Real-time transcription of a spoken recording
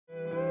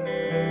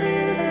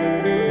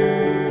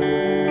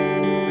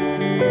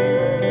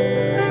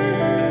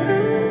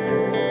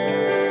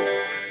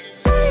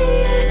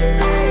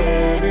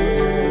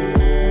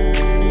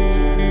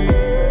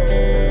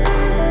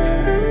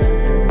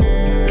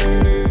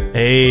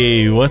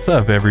Hey, what's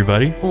up,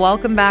 everybody?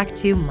 Welcome back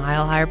to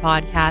Mile Higher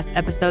Podcast,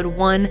 episode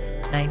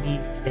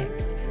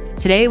 196.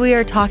 Today we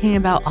are talking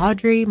about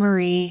Audrey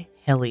Marie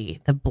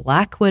Hilley, the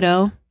Black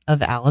Widow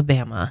of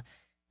Alabama.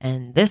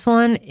 And this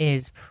one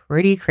is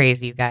pretty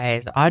crazy, you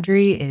guys.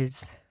 Audrey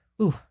is,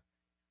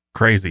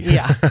 Crazy.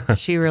 Yeah,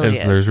 she really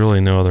is. There's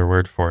really no other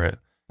word for it.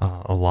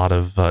 A lot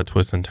of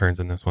twists and turns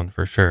in this one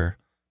for sure.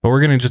 But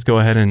we're going to just go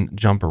ahead and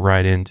jump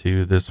right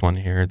into this one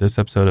here. This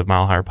episode of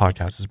Mile Higher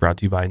Podcast is brought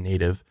to you by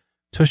Native,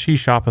 Tushy,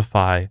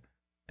 Shopify,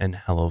 and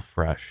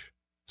HelloFresh.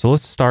 So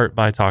let's start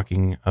by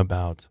talking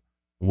about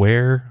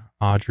where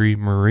Audrey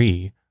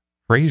Marie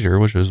Frazier,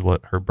 which is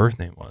what her birth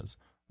name was,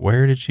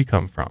 where did she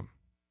come from?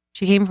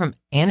 She came from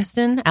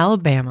Anniston,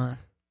 Alabama,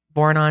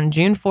 born on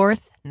June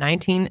 4th,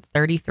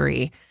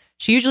 1933.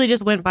 She usually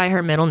just went by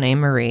her middle name,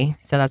 Marie,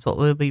 so that's what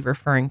we'll be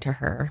referring to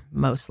her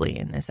mostly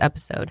in this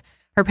episode.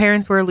 Her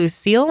parents were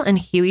Lucille and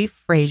Huey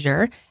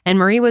Frazier, and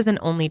Marie was an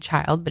only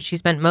child, but she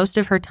spent most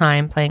of her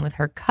time playing with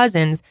her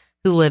cousins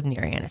who lived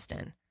near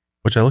Anniston.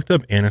 Which I looked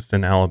up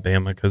Anniston,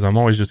 Alabama, because I'm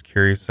always just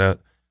curious at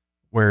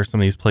where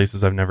some of these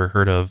places I've never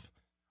heard of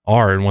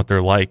are and what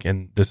they're like.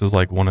 And this is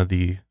like one of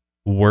the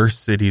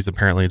worst cities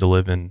apparently to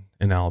live in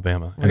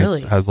Alabama. Really?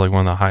 And it has like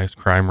one of the highest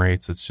crime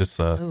rates. It's just,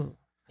 and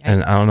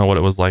I don't know what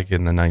it was like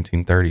in the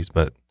 1930s,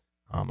 but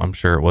I'm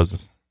sure it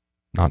was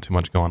not too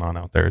much going on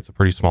out there. It's a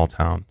pretty small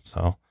town,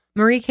 so.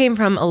 Marie came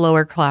from a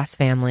lower class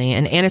family,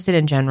 and Anniston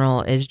in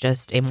general is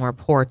just a more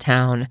poor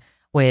town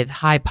with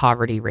high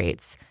poverty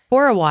rates.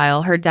 For a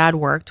while, her dad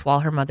worked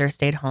while her mother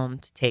stayed home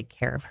to take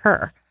care of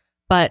her.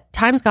 But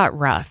times got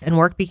rough and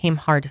work became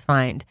hard to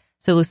find,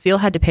 so Lucille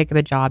had to pick up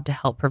a job to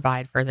help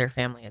provide for their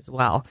family as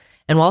well.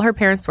 And while her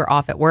parents were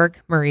off at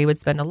work, Marie would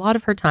spend a lot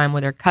of her time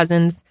with her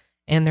cousins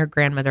and their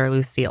grandmother,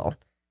 Lucille.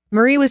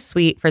 Marie was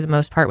sweet for the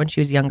most part when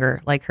she was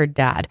younger, like her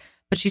dad,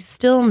 but she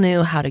still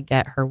knew how to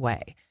get her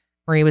way.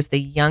 Marie was the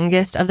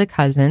youngest of the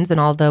cousins, and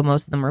although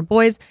most of them were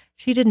boys,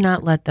 she did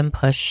not let them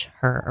push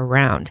her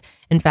around.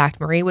 In fact,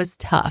 Marie was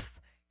tough.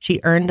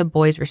 She earned the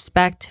boys'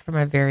 respect from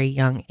a very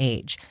young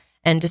age.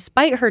 And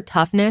despite her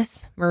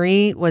toughness,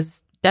 Marie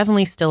was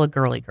definitely still a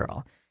girly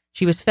girl.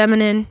 She was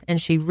feminine,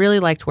 and she really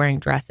liked wearing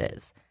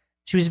dresses.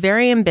 She was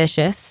very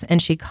ambitious,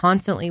 and she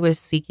constantly was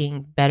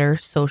seeking better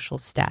social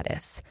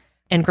status.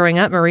 And growing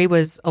up, Marie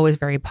was always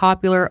very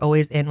popular,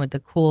 always in with the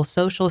cool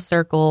social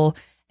circle,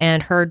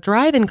 and her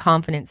drive and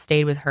confidence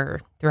stayed with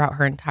her throughout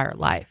her entire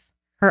life.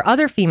 Her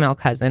other female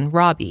cousin,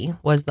 Robbie,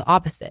 was the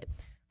opposite.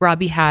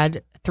 Robbie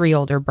had 3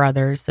 older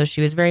brothers, so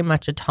she was very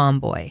much a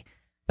tomboy.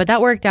 But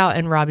that worked out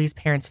in Robbie's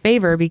parents'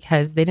 favor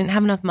because they didn't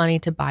have enough money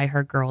to buy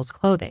her girls'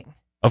 clothing.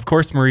 Of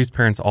course, Marie's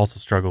parents also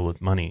struggled with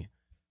money.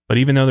 But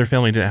even though their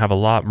family didn't have a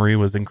lot, Marie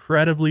was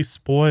incredibly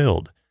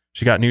spoiled.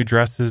 She got new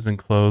dresses and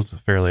clothes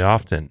fairly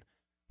often.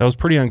 That was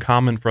pretty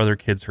uncommon for other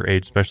kids her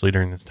age, especially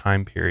during this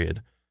time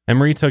period. And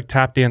Marie took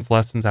tap dance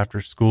lessons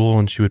after school,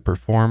 and she would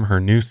perform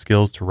her new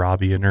skills to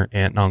Robbie and her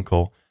aunt and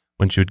uncle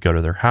when she would go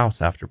to their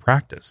house after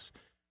practice.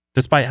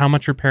 Despite how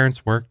much her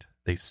parents worked,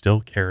 they still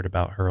cared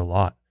about her a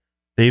lot.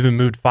 They even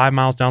moved 5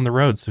 miles down the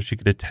road so she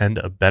could attend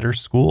a better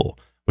school,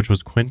 which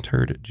was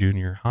Quintard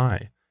Junior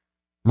High.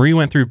 Marie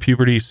went through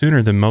puberty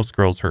sooner than most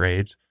girls her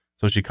age,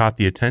 so she caught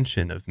the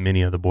attention of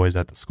many of the boys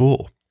at the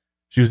school.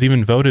 She was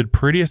even voted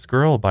prettiest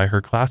girl by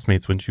her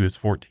classmates when she was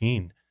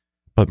 14.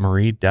 But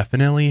Marie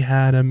definitely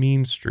had a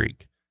mean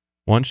streak.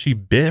 Once she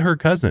bit her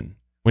cousin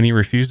when he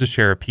refused to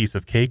share a piece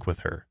of cake with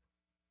her.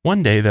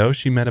 One day, though,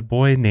 she met a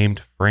boy named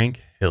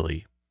Frank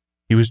Hilley.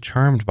 He was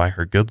charmed by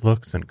her good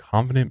looks and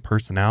confident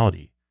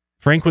personality.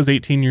 Frank was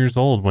 18 years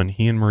old when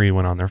he and Marie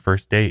went on their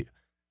first date,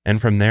 and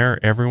from there,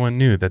 everyone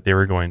knew that they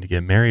were going to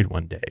get married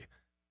one day.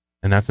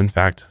 And that's in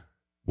fact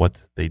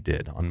what they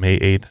did. On May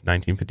 8th,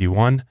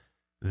 1951,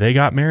 they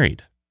got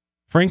married.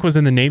 Frank was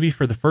in the Navy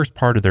for the first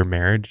part of their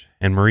marriage,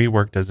 and Marie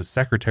worked as a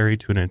secretary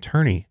to an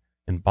attorney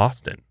in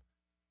Boston.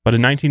 But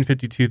in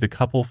 1952, the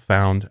couple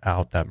found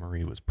out that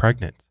Marie was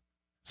pregnant.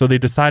 So they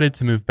decided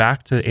to move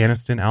back to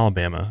Anniston,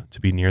 Alabama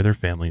to be near their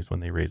families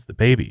when they raised the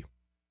baby.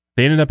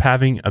 They ended up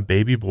having a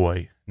baby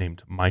boy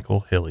named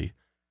Michael Hilley,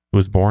 who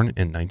was born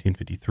in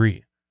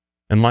 1953.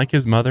 And like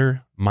his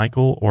mother,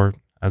 Michael, or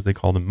as they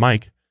called him,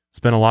 Mike,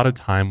 spent a lot of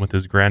time with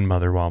his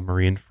grandmother while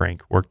Marie and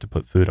Frank worked to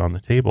put food on the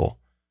table.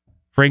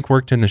 Frank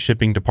worked in the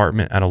shipping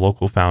department at a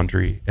local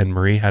foundry, and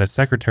Marie had a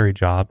secretary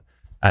job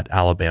at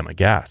Alabama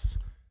Gas.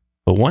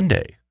 But one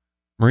day,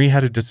 Marie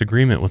had a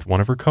disagreement with one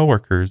of her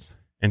coworkers,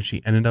 and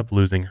she ended up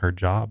losing her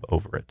job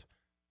over it.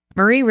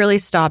 Marie really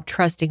stopped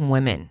trusting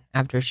women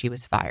after she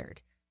was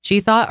fired.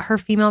 She thought her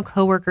female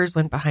coworkers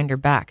went behind her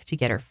back to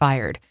get her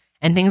fired,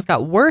 and things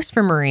got worse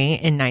for Marie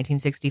in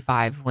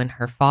 1965 when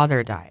her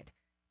father died.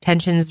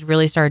 Tensions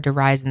really started to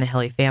rise in the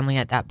Hilley family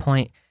at that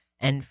point,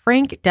 and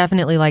Frank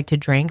definitely liked to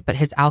drink, but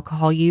his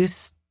alcohol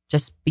use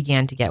just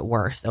began to get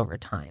worse over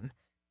time.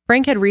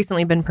 Frank had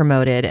recently been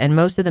promoted, and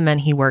most of the men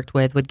he worked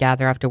with would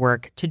gather after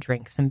work to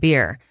drink some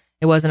beer.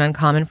 It wasn't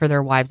uncommon for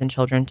their wives and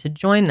children to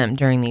join them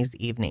during these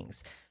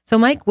evenings. So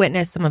Mike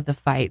witnessed some of the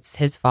fights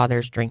his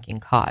father's drinking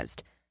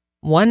caused.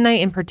 One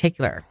night in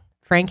particular,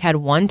 Frank had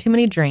one too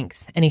many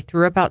drinks and he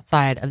threw up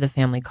outside of the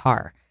family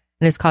car,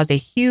 and this caused a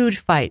huge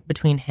fight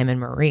between him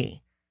and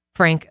Marie.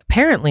 Frank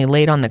apparently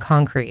laid on the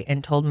concrete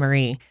and told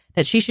Marie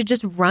that she should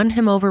just run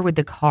him over with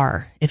the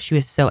car if she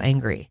was so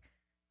angry.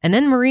 And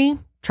then Marie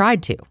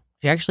tried to.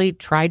 She actually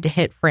tried to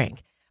hit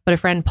Frank, but a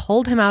friend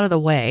pulled him out of the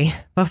way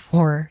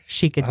before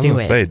she could do it. I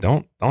was going to say,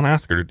 don't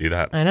ask her to do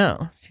that. I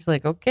know. She's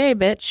like, okay,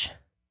 bitch.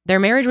 Their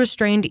marriage was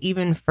strained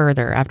even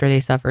further after they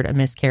suffered a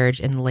miscarriage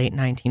in the late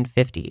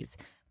 1950s.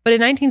 But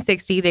in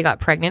 1960, they got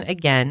pregnant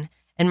again,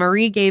 and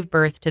Marie gave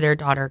birth to their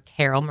daughter,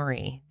 Carol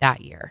Marie,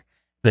 that year.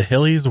 The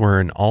Hillies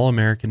were an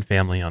all-American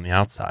family on the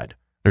outside.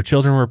 Their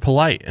children were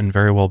polite and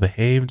very well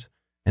behaved,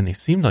 and they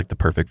seemed like the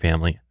perfect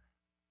family.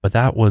 But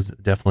that was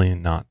definitely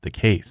not the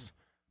case.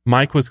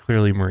 Mike was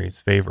clearly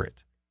Marie's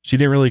favorite. She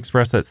didn't really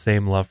express that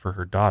same love for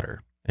her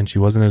daughter, and she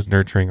wasn't as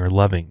nurturing or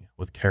loving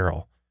with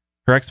Carol.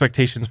 Her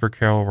expectations for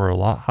Carol were a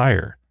lot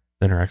higher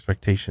than her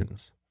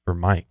expectations for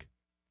Mike.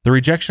 The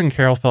rejection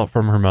Carol felt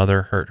from her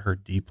mother hurt her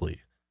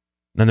deeply.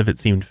 None of it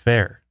seemed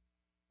fair.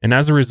 And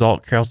as a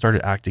result, Carol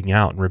started acting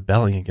out and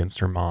rebelling against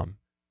her mom.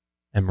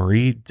 And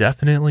Marie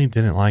definitely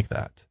didn't like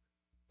that.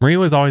 Marie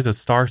was always a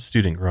star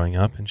student growing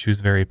up, and she was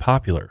very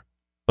popular.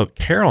 But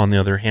Carol, on the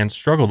other hand,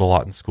 struggled a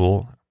lot in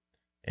school,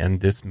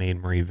 and this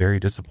made Marie very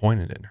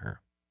disappointed in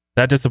her.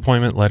 That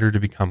disappointment led her to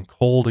become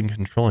cold and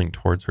controlling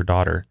towards her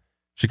daughter.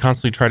 She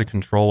constantly tried to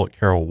control what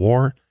Carol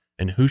wore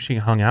and who she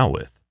hung out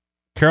with.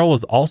 Carol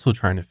was also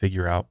trying to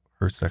figure out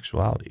her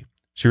sexuality.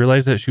 She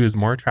realized that she was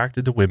more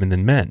attracted to women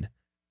than men.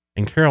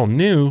 And Carol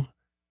knew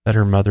that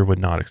her mother would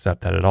not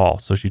accept that at all,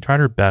 so she tried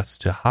her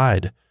best to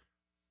hide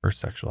her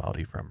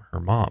sexuality from her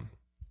mom.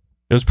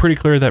 It was pretty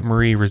clear that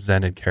Marie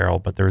resented Carol,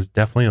 but there was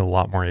definitely a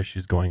lot more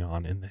issues going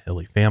on in the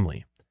Hilly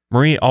family.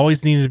 Marie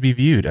always needed to be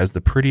viewed as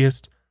the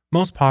prettiest,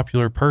 most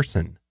popular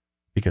person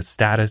because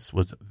status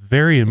was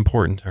very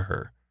important to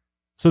her.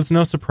 So it's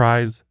no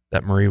surprise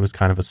that Marie was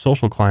kind of a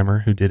social climber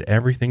who did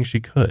everything she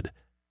could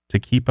to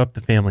keep up the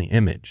family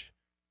image.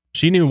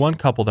 She knew one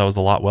couple that was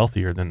a lot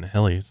wealthier than the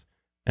Hillies,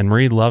 and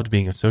Marie loved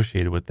being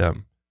associated with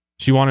them.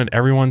 She wanted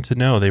everyone to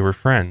know they were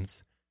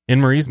friends.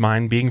 In Marie's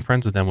mind, being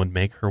friends with them would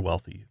make her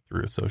wealthy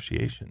through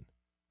association.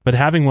 But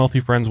having wealthy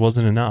friends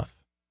wasn't enough.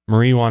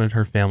 Marie wanted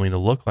her family to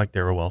look like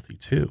they were wealthy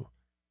too,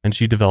 and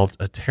she developed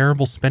a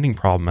terrible spending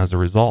problem as a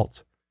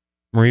result.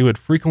 Marie would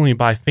frequently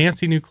buy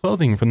fancy new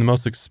clothing from the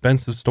most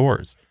expensive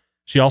stores.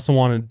 She also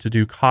wanted to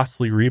do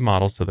costly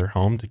remodels to their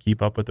home to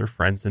keep up with their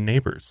friends and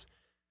neighbors.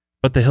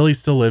 But the Hillies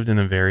still lived in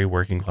a very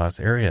working class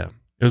area.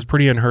 It was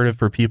pretty unheard of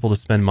for people to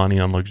spend money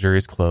on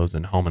luxurious clothes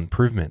and home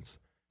improvements,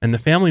 and the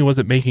family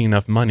wasn't making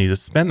enough money to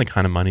spend the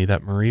kind of money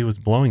that Marie was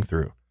blowing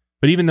through.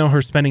 But even though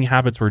her spending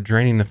habits were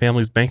draining the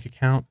family's bank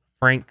account,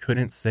 Frank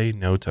couldn't say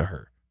no to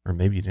her, or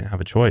maybe he didn't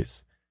have a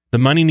choice. The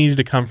money needed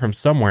to come from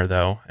somewhere,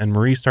 though, and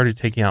Marie started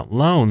taking out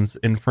loans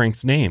in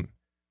Frank's name.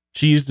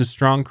 She used a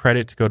strong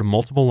credit to go to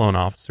multiple loan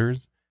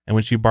officers, and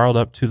when she borrowed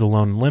up to the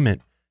loan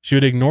limit, she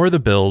would ignore the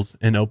bills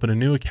and open a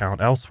new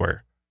account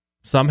elsewhere.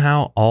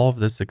 Somehow, all of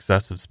this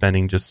excessive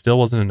spending just still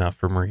wasn't enough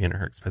for Marie and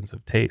her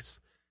expensive tastes.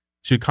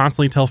 She would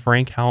constantly tell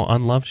Frank how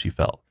unloved she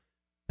felt.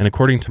 And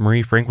according to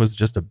Marie, Frank was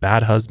just a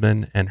bad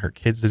husband, and her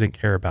kids didn't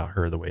care about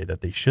her the way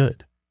that they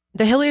should.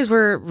 The Hillies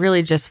were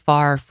really just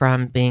far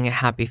from being a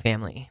happy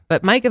family.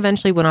 But Mike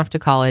eventually went off to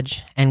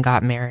college and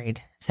got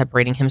married,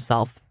 separating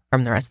himself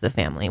from the rest of the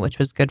family, which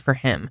was good for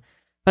him.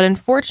 But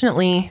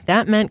unfortunately,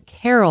 that meant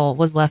Carol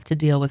was left to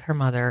deal with her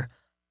mother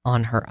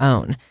on her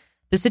own.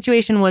 The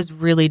situation was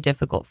really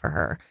difficult for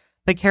her,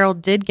 but Carol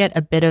did get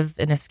a bit of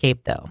an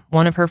escape, though.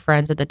 One of her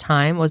friends at the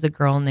time was a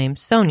girl named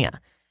Sonia,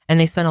 and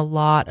they spent a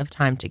lot of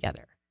time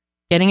together.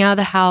 Getting out of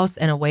the house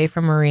and away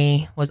from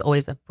Marie was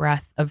always a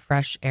breath of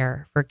fresh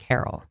air for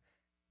Carol.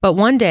 But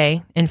one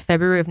day, in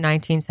February of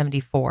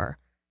 1974,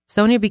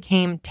 Sonia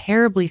became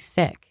terribly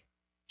sick.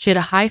 She had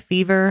a high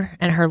fever,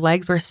 and her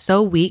legs were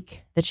so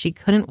weak that she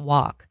couldn't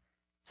walk.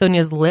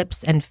 Sonia's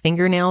lips and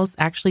fingernails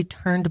actually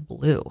turned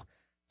blue.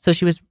 So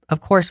she was,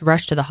 of course,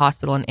 rushed to the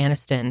hospital in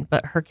Anniston,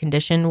 but her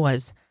condition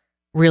was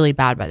really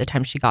bad by the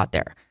time she got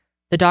there.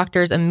 The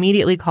doctors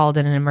immediately called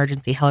in an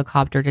emergency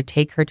helicopter to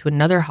take her to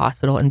another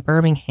hospital in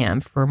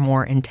Birmingham for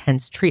more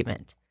intense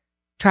treatment.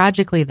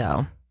 Tragically,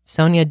 though,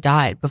 Sonia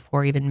died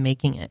before even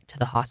making it to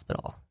the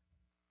hospital.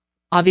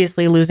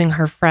 Obviously, losing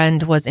her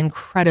friend was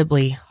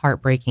incredibly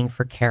heartbreaking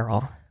for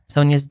Carol.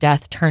 Sonia's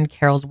death turned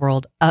Carol's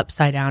world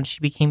upside down. She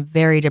became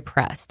very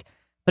depressed.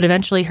 But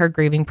eventually her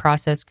grieving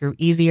process grew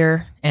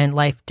easier and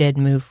life did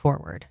move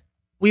forward.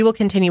 We will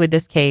continue with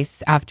this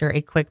case after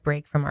a quick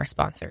break from our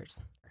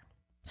sponsors.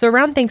 So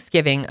around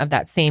Thanksgiving of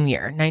that same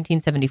year,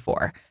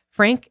 1974,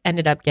 Frank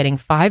ended up getting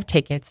 5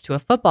 tickets to a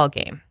football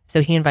game.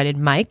 So he invited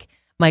Mike,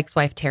 Mike's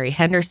wife Terry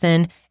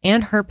Henderson,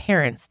 and her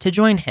parents to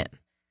join him.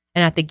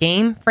 And at the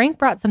game, Frank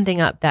brought something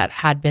up that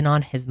had been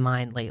on his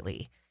mind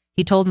lately.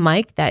 He told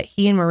Mike that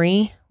he and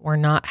Marie were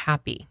not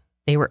happy.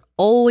 They were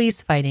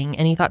always fighting,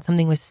 and he thought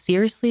something was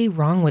seriously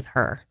wrong with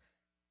her.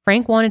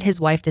 Frank wanted his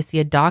wife to see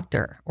a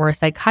doctor or a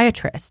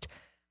psychiatrist,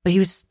 but he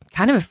was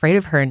kind of afraid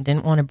of her and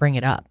didn't want to bring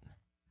it up.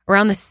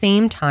 Around the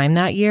same time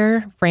that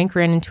year, Frank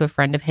ran into a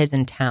friend of his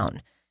in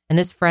town, and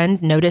this friend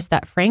noticed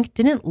that Frank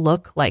didn't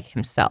look like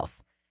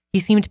himself. He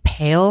seemed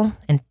pale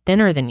and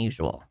thinner than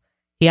usual.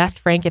 He asked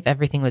Frank if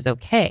everything was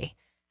okay,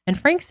 and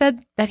Frank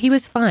said that he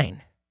was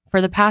fine. For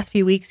the past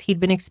few weeks, he'd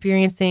been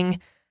experiencing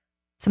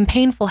some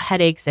painful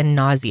headaches and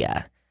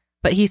nausea,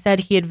 but he said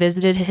he had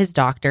visited his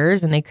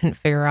doctors and they couldn't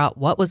figure out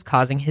what was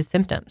causing his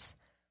symptoms.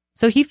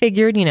 So he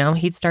figured,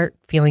 he'd start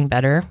feeling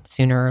better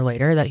sooner or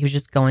later, that he was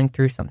just going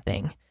through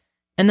something.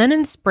 And then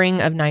in spring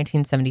of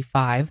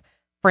 1975,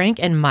 Frank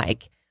and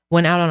Mike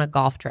went out on a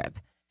golf trip,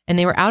 and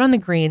they were out on the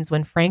greens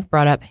when Frank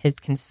brought up his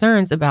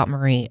concerns about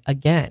Marie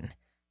again.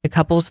 The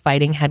couple's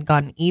fighting had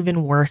gotten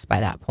even worse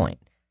by that point.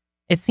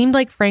 It seemed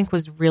like Frank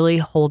was really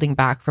holding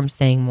back from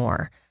saying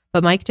more,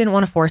 but Mike didn't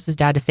want to force his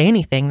dad to say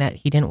anything that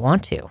he didn't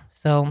want to,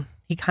 so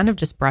he kind of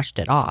just brushed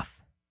it off.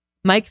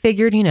 Mike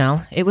figured,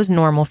 it was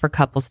normal for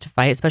couples to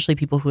fight, especially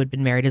people who had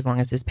been married as long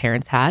as his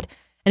parents had,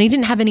 and he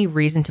didn't have any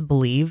reason to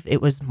believe it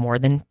was more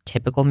than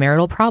typical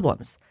marital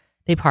problems.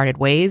 They parted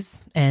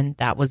ways, and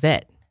that was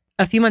it.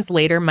 A few months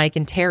later, Mike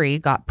and Terry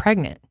got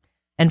pregnant,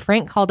 and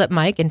Frank called up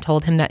Mike and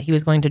told him that he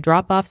was going to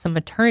drop off some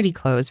maternity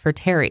clothes for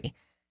Terry,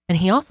 and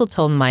he also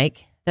told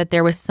Mike that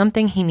there was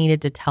something he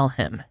needed to tell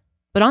him.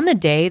 But on the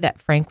day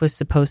that Frank was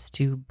supposed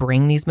to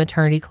bring these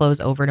maternity clothes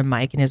over to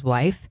Mike and his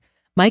wife,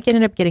 Mike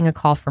ended up getting a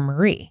call from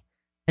Marie,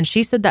 and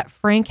she said that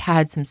Frank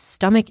had some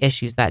stomach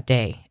issues that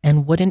day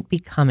and wouldn't be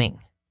coming.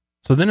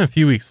 So then a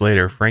few weeks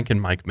later, Frank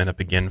and Mike met up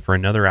again for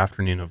another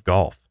afternoon of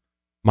golf.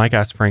 Mike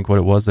asked Frank what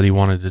it was that he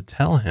wanted to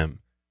tell him,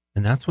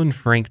 and that's when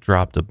Frank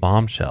dropped a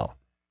bombshell.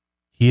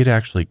 He had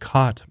actually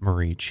caught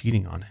Marie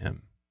cheating on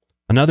him.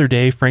 Another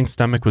day, Frank's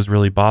stomach was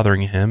really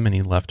bothering him, and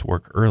he left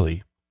work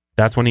early.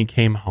 That's when he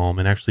came home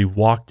and actually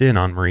walked in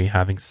on Marie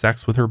having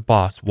sex with her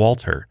boss,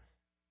 Walter.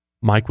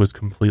 Mike was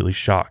completely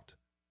shocked.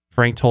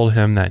 Frank told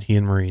him that he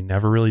and Marie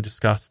never really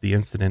discussed the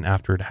incident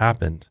after it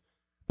happened,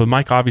 but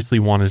Mike obviously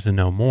wanted to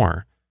know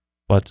more,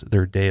 but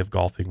their day of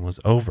golfing was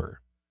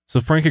over.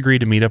 So Frank agreed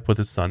to meet up with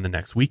his son the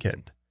next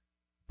weekend.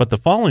 But the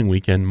following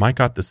weekend, Mike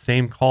got the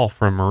same call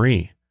from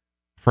Marie.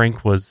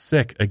 Frank was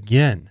sick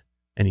again,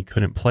 and he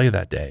couldn't play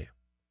that day.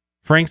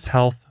 Frank's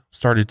health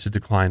started to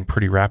decline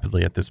pretty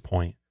rapidly at this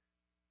point.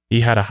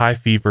 He had a high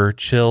fever,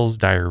 chills,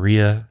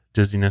 diarrhea,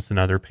 dizziness, and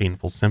other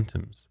painful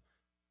symptoms.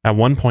 At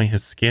one point,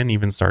 his skin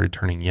even started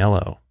turning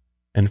yellow,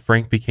 and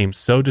Frank became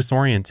so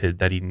disoriented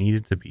that he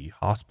needed to be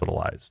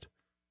hospitalized.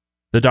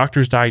 The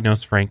doctors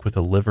diagnosed Frank with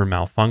a liver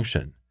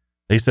malfunction.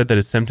 They said that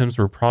his symptoms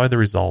were probably the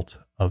result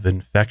of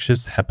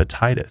infectious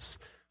hepatitis,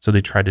 so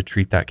they tried to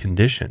treat that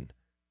condition.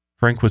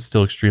 Frank was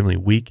still extremely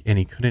weak, and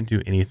he couldn't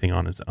do anything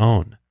on his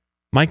own.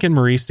 Mike and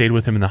Marie stayed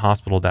with him in the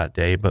hospital that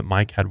day, but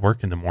Mike had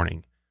work in the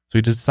morning, so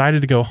he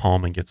decided to go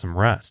home and get some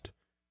rest.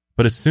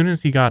 But as soon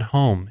as he got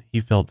home, he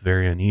felt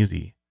very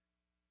uneasy.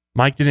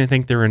 Mike didn't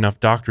think there were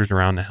enough doctors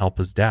around to help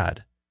his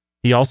dad.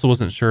 He also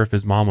wasn't sure if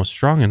his mom was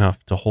strong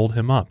enough to hold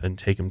him up and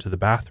take him to the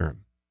bathroom.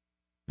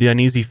 The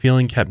uneasy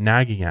feeling kept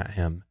nagging at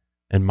him,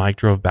 and Mike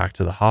drove back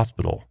to the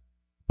hospital.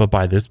 But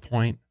by this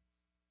point,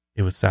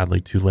 it was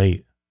sadly too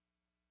late.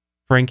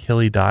 Frank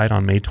Hilly died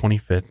on May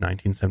 25th,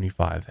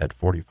 1975, at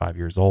 45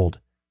 years old.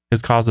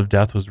 His cause of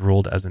death was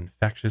ruled as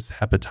infectious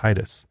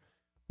hepatitis.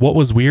 What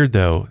was weird,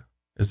 though,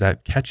 is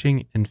that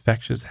catching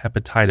infectious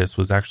hepatitis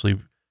was actually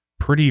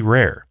pretty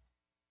rare,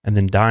 and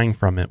then dying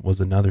from it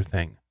was another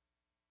thing.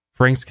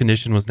 Frank's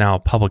condition was now a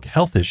public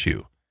health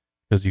issue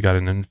because you got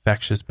an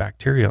infectious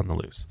bacteria on the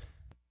loose.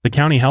 The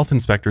county health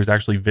inspectors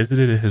actually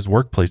visited his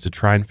workplace to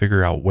try and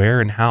figure out where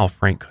and how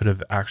Frank could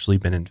have actually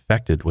been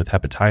infected with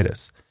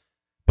hepatitis,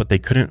 but they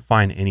couldn't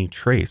find any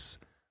trace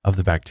of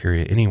the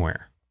bacteria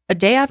anywhere. A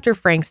day after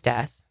Frank's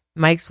death,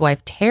 Mike's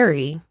wife,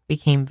 Terry,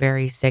 became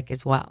very sick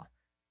as well.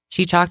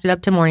 She chalked it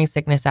up to morning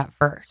sickness at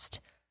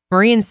first.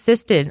 Marie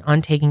insisted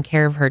on taking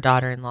care of her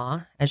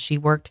daughter-in-law as she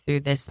worked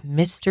through this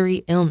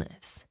mystery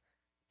illness.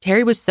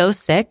 Terry was so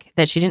sick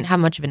that she didn't have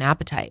much of an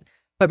appetite,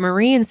 but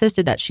Marie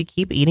insisted that she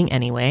keep eating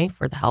anyway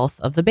for the health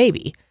of the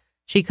baby.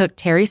 She cooked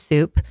Terry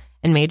soup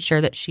and made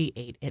sure that she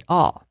ate it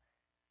all.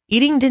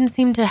 Eating didn't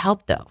seem to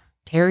help, though.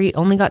 Terry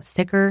only got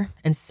sicker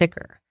and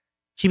sicker.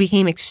 She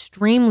became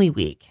extremely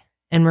weak,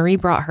 and Marie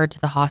brought her to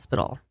the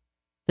hospital.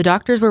 The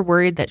doctors were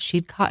worried that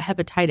she'd caught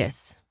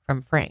hepatitis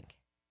from Frank.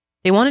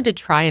 They wanted to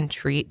try and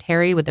treat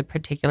Terry with a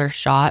particular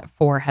shot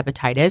for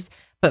hepatitis,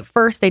 but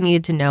first they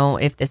needed to know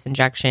if this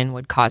injection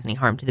would cause any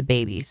harm to the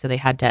baby, so they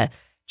had to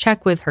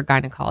check with her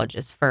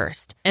gynecologist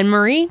first. And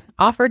Marie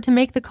offered to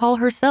make the call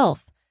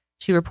herself.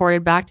 She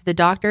reported back to the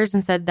doctors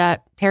and said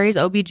that Terry's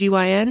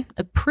OBGYN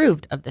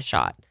approved of the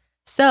shot.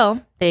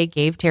 So they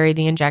gave Terry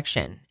the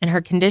injection, and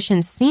her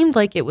condition seemed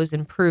like it was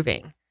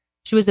improving.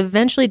 She was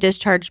eventually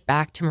discharged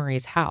back to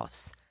Marie's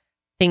house.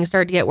 Things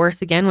started to get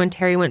worse again when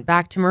Terry went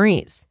back to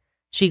Marie's.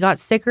 She got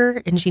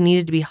sicker and she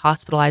needed to be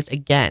hospitalized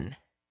again.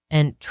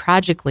 And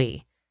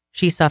tragically,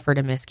 she suffered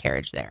a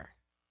miscarriage there.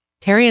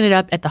 Terry ended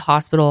up at the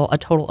hospital a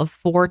total of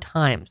 4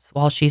 times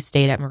while she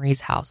stayed at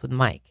Marie's house with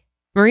Mike.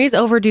 Marie's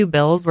overdue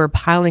bills were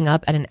piling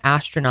up at an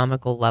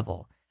astronomical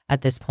level,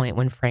 at this point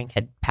when Frank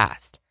had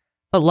passed.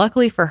 But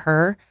luckily for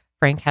her,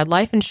 Frank had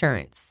life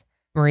insurance.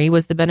 Marie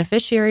was the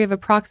beneficiary of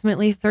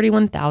approximately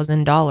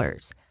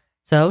 $31,000.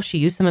 So she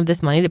used some of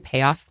this money to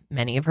pay off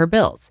many of her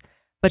bills.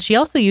 But she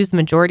also used the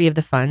majority of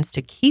the funds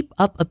to keep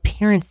up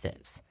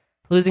appearances.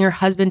 Losing her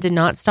husband did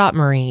not stop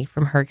Marie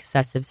from her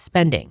excessive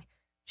spending.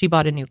 She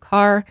bought a new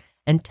car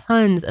and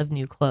tons of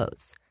new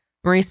clothes.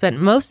 Marie spent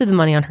most of the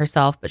money on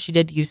herself, but she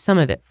did use some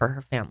of it for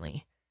her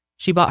family.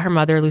 She bought her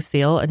mother,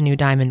 Lucille, a new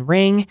diamond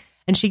ring,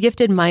 and she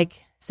gifted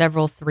Mike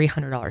several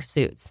 $300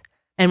 suits.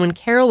 And when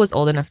Carol was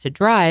old enough to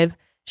drive,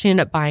 she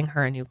ended up buying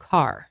her a new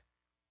car.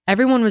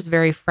 Everyone was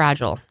very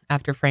fragile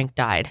after Frank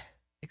died,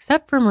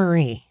 except for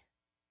Marie.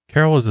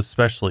 Carol was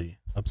especially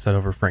upset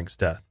over Frank's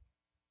death.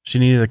 She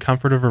needed the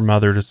comfort of her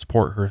mother to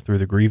support her through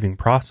the grieving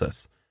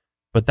process,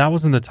 but that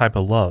wasn't the type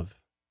of love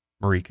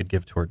Marie could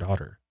give to her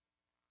daughter.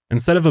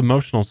 Instead of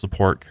emotional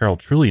support Carol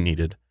truly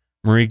needed,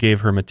 Marie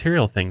gave her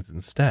material things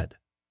instead.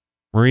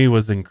 Marie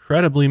was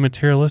incredibly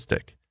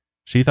materialistic.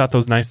 She thought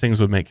those nice things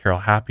would make Carol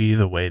happy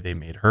the way they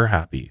made her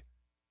happy,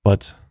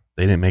 but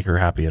they didn't make her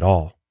happy at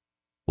all.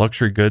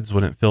 Luxury goods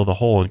wouldn't fill the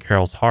hole in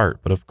Carol's heart,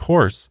 but of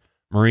course,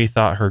 Marie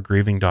thought her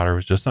grieving daughter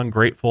was just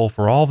ungrateful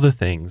for all of the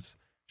things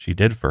she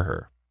did for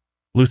her.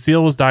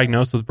 Lucille was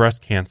diagnosed with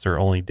breast cancer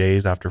only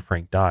days after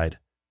Frank died,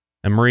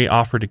 and Marie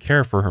offered to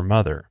care for her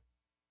mother.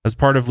 As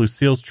part of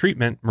Lucille's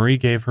treatment, Marie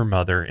gave her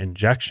mother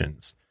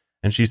injections,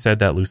 and she said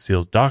that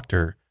Lucille's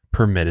doctor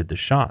permitted the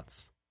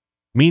shots.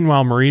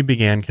 Meanwhile, Marie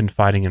began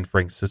confiding in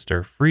Frank's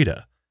sister,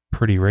 Frida,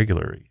 pretty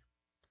regularly.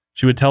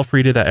 She would tell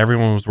Frida that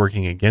everyone was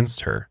working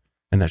against her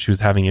and that she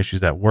was having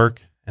issues at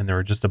work and there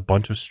were just a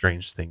bunch of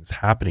strange things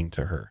happening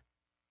to her.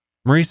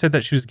 Marie said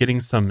that she was getting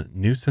some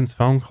nuisance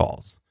phone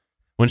calls.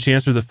 When she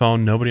answered the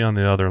phone, nobody on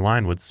the other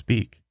line would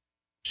speak.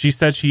 She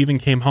said she even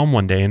came home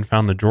one day and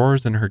found the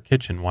drawers in her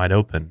kitchen wide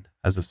open,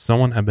 as if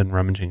someone had been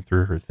rummaging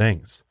through her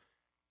things.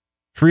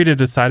 Frida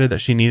decided that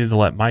she needed to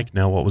let Mike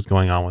know what was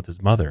going on with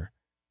his mother,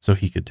 so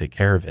he could take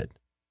care of it.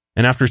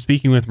 And after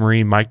speaking with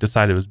Marie, Mike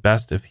decided it was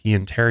best if he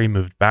and Terry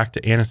moved back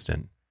to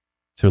Anniston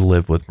to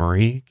live with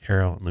Marie,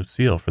 Carol, and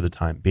Lucille for the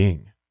time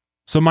being.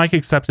 So Mike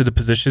accepted a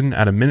position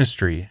at a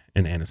ministry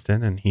in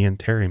Anniston, and he and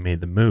Terry made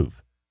the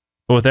move.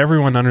 But with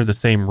everyone under the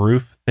same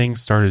roof,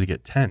 things started to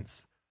get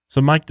tense.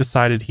 So Mike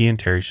decided he and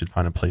Terry should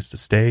find a place to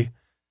stay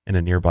in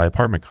a nearby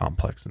apartment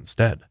complex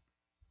instead.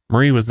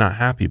 Marie was not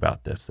happy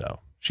about this, though.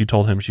 She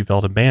told him she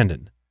felt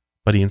abandoned,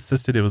 but he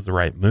insisted it was the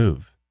right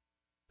move.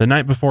 The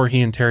night before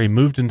he and Terry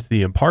moved into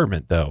the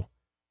apartment, though,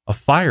 a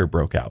fire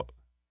broke out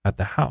at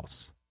the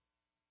house.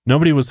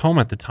 Nobody was home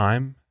at the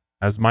time,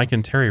 as Mike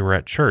and Terry were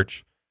at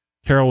church.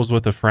 Carol was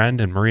with a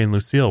friend, and Marie and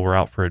Lucille were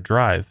out for a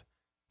drive.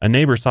 A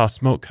neighbor saw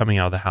smoke coming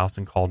out of the house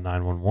and called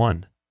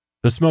 911.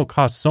 The smoke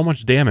caused so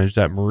much damage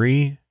that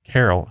Marie,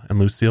 Carol, and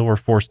Lucille were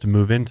forced to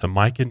move into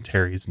Mike and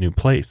Terry's new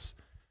place.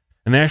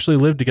 And they actually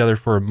lived together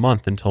for a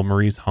month until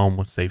Marie's home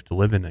was safe to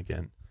live in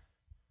again.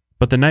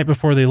 But the night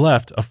before they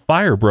left, a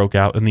fire broke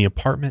out in the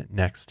apartment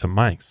next to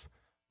Mike's.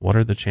 What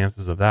are the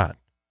chances of that?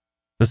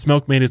 The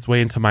smoke made its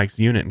way into Mike's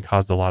unit and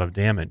caused a lot of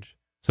damage.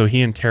 So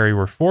he and Terry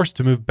were forced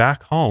to move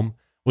back home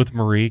with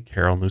Marie,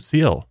 Carol, and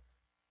Lucille.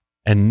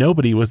 And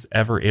nobody was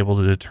ever able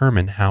to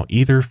determine how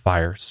either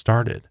fire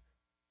started.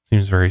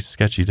 Seems very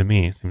sketchy to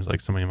me. Seems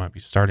like somebody might be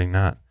starting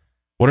that.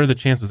 What are the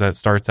chances that it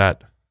starts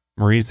at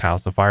Marie's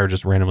house, a fire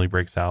just randomly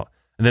breaks out,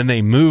 and then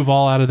they move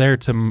all out of there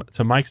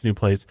to Mike's new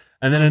place,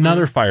 and then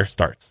another fire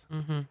starts?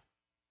 Mm-hmm.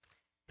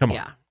 Come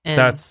on.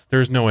 Yeah.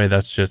 There's no way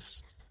that's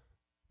just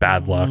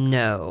bad luck.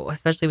 No,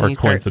 especially when you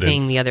start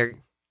seeing the other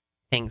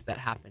things that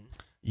happen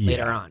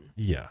later on.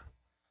 Yeah.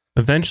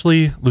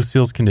 Eventually,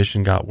 Lucille's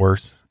condition got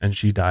worse, and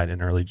she died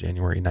in early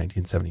January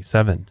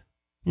 1977.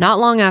 Not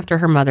long after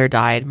her mother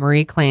died,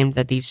 Marie claimed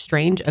that these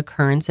strange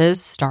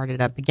occurrences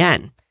started up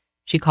again.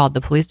 She called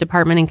the police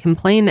department and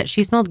complained that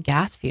she smelled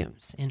gas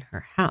fumes in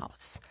her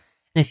house.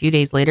 And a few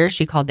days later,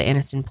 she called the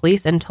Anniston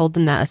police and told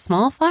them that a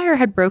small fire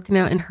had broken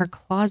out in her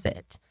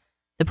closet.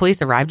 The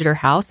police arrived at her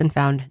house and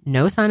found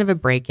no sign of a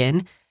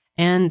break-in,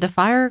 and the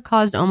fire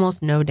caused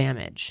almost no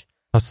damage.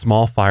 A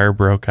small fire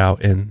broke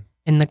out in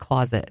the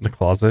closet. The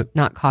closet?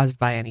 Not caused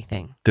by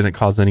anything. Didn't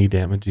cause any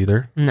damage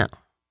either? No.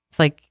 It's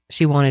like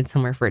she wanted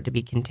somewhere for it to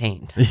be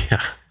contained.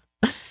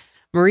 Yeah.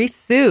 Marie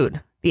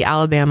sued the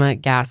Alabama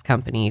Gas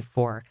Company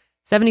for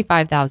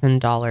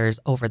 $75,000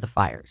 over the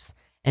fires.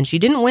 And she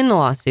didn't win the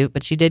lawsuit,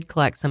 but she did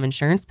collect some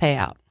insurance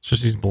payout. So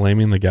she's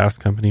blaming the gas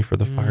company for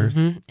the fires?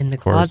 In the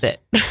closet.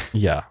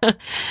 Yeah. Because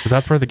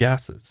that's where the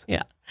gas is.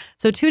 Yeah.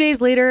 So 2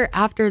 days later,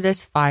 after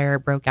this fire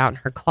broke out in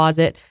her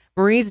closet,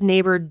 Marie's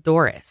neighbor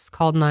Doris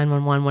called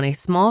 911 when a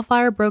small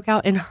fire broke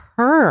out in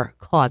her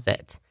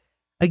closet.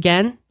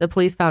 Again, the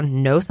police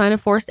found no sign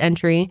of forced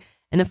entry,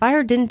 and the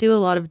fire didn't do a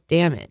lot of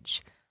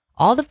damage.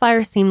 All the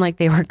fires seemed like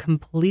they were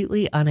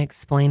completely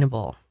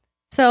unexplainable.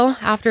 So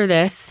after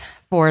this,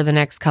 for the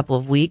next couple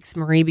of weeks,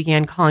 Marie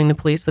began calling the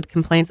police with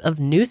complaints of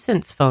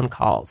nuisance phone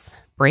calls,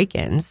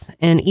 break-ins,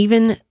 and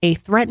even a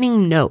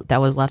threatening note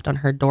that was left on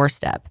her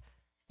doorstep.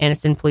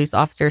 Anniston police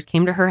officers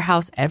came to her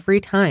house every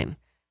time.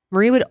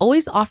 Marie would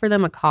always offer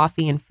them a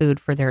coffee and food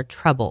for their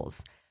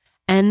troubles.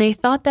 And they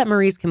thought that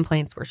Marie's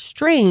complaints were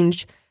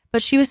strange,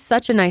 but she was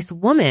such a nice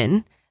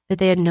woman that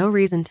they had no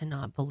reason to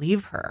not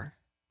believe her.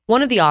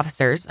 One of the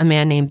officers, a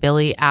man named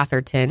Billy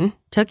Atherton,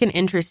 took an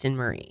interest in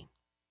Marie.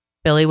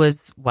 Billy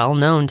was well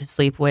known to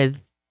sleep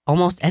with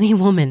almost any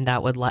woman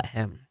that would let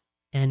him.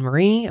 And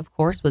Marie, of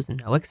course, was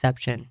no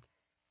exception.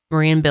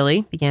 Marie and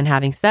Billy began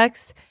having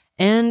sex,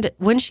 and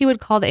when she would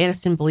call the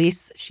Anniston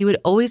police, she would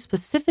always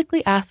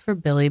specifically ask for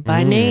Billy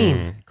by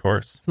name. Of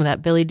course. Some of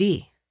that Billy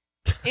D.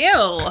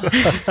 Ew.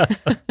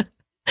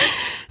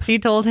 She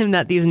told him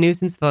that these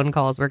nuisance phone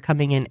calls were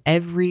coming in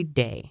every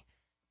day.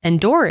 And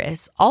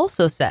Doris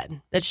also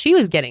said that she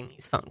was getting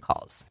these phone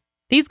calls.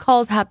 These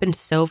calls happened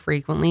so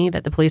frequently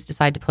that the police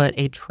decided to put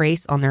a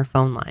trace on their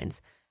phone lines.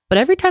 But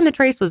every time the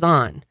trace was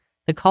on,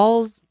 the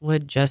calls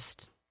would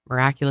just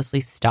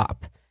miraculously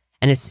stop.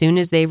 And as soon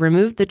as they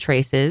removed the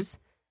traces,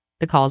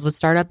 the calls would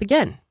start up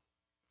again.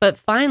 But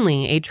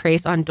finally, a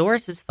trace on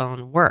Doris's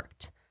phone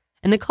worked.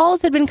 And the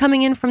calls had been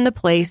coming in from the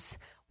place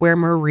where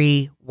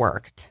Marie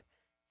worked,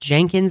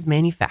 Jenkins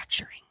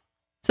Manufacturing.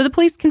 So the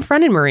police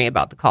confronted Marie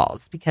about the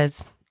calls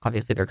because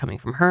obviously they're coming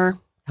from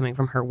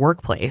her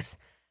workplace.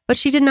 But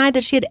she denied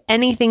that she had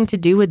anything to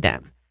do with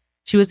them.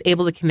 She was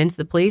able to convince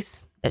the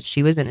police that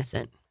she was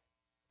innocent.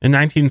 In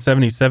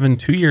 1977,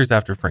 2 years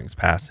after Frank's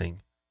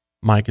passing,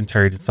 Mike and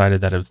Terry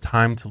decided that it was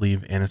time to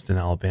leave Anniston,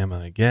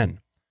 Alabama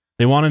again.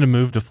 They wanted to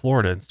move to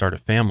Florida and start a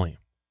family.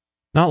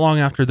 Not long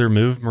after their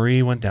move,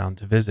 Marie went down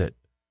to visit.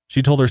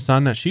 She told her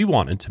son that she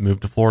wanted to move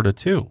to Florida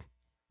too,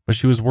 but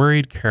she was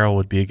worried Carol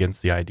would be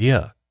against the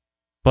idea.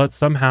 But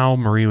somehow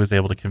Marie was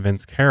able to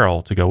convince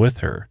Carol to go with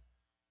her.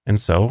 And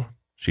so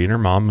she and her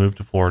mom moved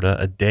to Florida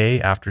a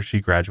day after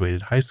she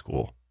graduated high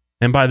school.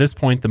 And by this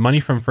point, the money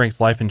from Frank's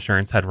life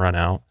insurance had run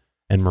out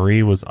and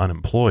Marie was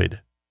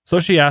unemployed. So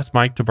she asked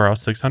Mike to borrow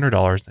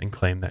 $600 and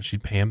claimed that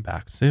she'd pay him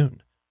back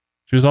soon.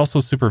 She was also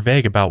super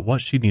vague about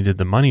what she needed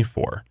the money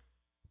for,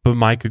 but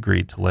Mike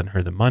agreed to lend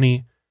her the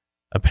money.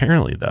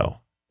 Apparently, though,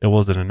 it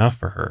wasn't enough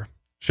for her.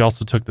 She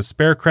also took the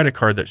spare credit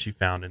card that she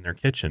found in their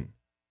kitchen.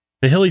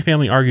 The Hilly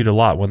family argued a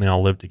lot when they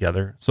all lived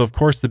together, so of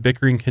course the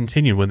bickering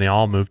continued when they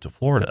all moved to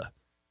Florida.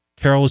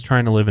 Carol was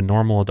trying to live a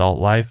normal adult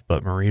life,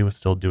 but Marie was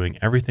still doing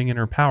everything in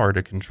her power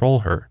to control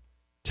her.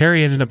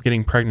 Terry ended up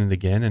getting pregnant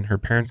again, and her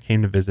parents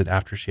came to visit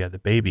after she had the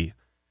baby.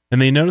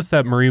 And they noticed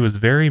that Marie was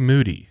very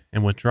moody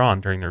and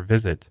withdrawn during their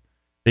visit.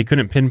 They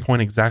couldn't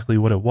pinpoint exactly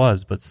what it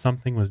was, but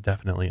something was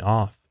definitely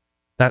off.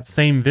 That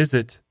same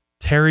visit,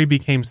 Terry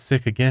became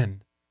sick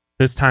again.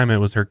 This time it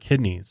was her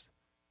kidneys.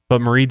 But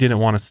Marie didn't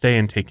want to stay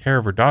and take care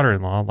of her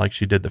daughter-in-law like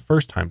she did the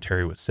first time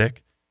Terry was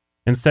sick.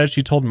 Instead,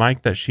 she told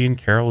Mike that she and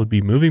Carol would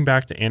be moving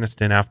back to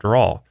Anniston after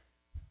all.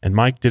 And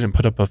Mike didn't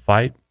put up a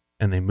fight,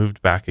 and they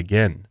moved back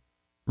again.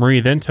 Marie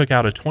then took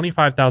out a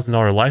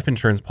 $25,000 life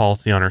insurance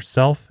policy on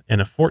herself and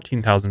a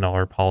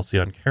 $14,000 policy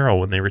on Carol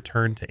when they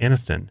returned to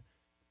Anniston.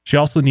 She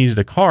also needed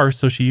a car,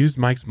 so she used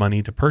Mike's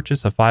money to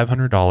purchase a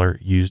 $500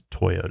 used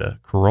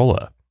Toyota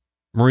Corolla.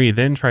 Marie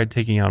then tried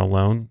taking out a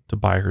loan to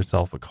buy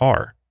herself a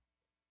car.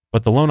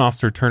 But the loan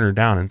officer turned her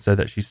down and said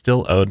that she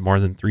still owed more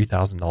than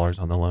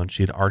 $3,000 on the loan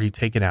she had already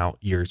taken out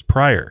years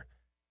prior.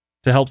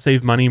 To help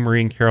save money,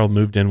 Marie and Carol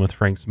moved in with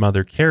Frank's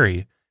mother,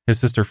 Carrie, his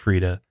sister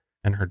Frida,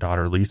 and her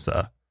daughter,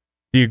 Lisa.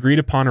 The agreed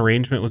upon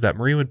arrangement was that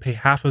Marie would pay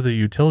half of the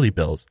utility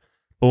bills,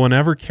 but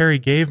whenever Carrie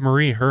gave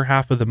Marie her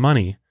half of the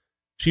money,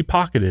 she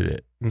pocketed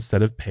it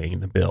instead of paying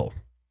the bill.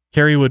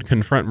 Carrie would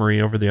confront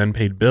Marie over the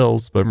unpaid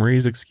bills, but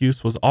Marie's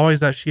excuse was always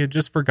that she had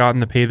just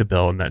forgotten to pay the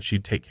bill and that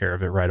she'd take care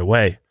of it right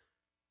away.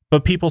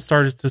 But people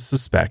started to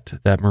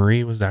suspect that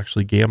Marie was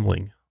actually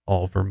gambling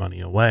all of her money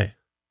away.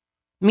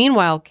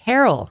 Meanwhile,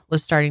 Carol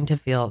was starting to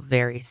feel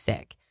very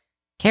sick.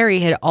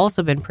 Carrie had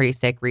also been pretty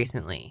sick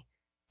recently.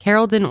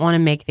 Carol didn't want to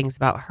make things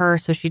about her,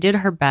 so she did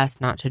her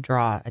best not to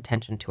draw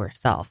attention to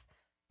herself.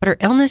 But her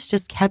illness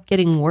just kept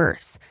getting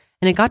worse,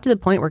 and it got to the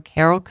point where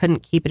Carol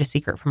couldn't keep it a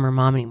secret from her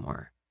mom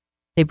anymore.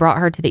 They brought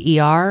her to the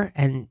ER,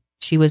 and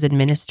she was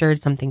administered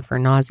something for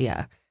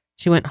nausea.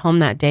 She went home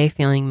that day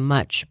feeling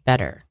much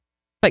better.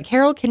 But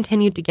Carol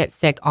continued to get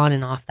sick on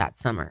and off that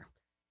summer.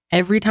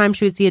 Every time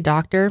she would see a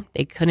doctor,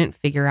 they couldn't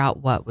figure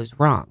out what was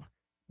wrong.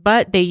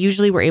 But they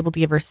usually were able to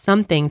give her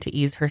something to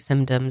ease her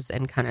symptoms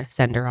and kind of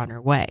send her on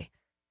her way.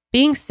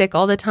 Being sick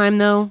all the time,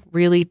 though,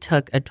 really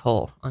took a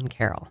toll on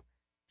Carol.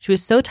 She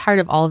was so tired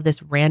of all of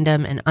this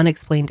random and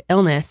unexplained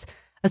illness,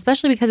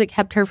 especially because it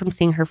kept her from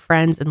seeing her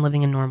friends and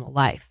living a normal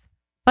life.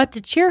 But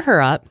to cheer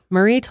her up,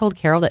 Marie told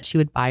Carol that she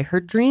would buy her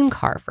dream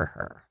car for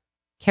her.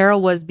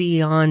 Carol was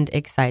beyond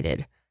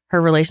excited.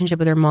 Her relationship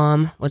with her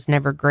mom was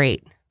never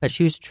great, but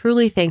she was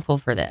truly thankful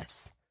for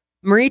this.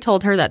 Marie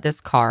told her that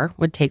this car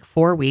would take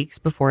 4 weeks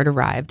before it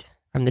arrived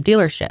from the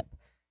dealership.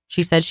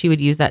 She said she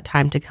would use that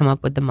time to come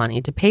up with the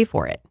money to pay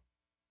for it.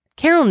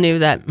 Carol knew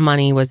that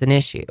money was an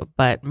issue,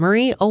 but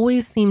Marie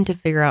always seemed to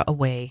figure out a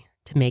way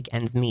to make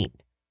ends meet.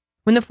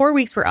 When the 4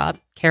 weeks were up,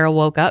 Carol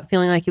woke up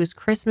feeling like it was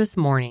Christmas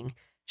morning.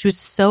 She was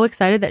so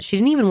excited that she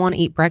didn't even want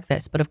to eat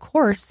breakfast, but of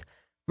course,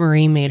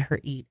 Marie made her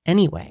eat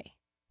anyway.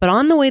 But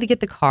on the way to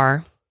get the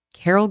car,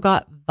 Carol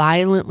got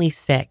violently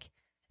sick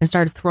and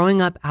started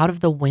throwing up out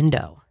of the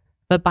window.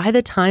 But by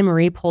the time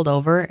Marie pulled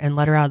over and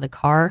let her out of the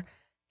car,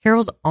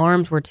 Carol's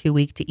arms were too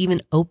weak to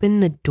even open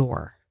the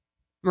door.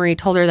 Marie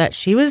told her that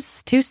she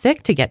was too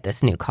sick to get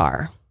this new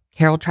car.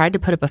 Carol tried to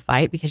put up a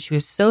fight because she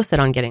was so set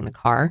on getting the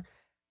car,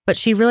 but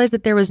she realized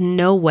that there was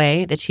no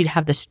way that she'd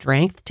have the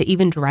strength to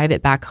even drive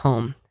it back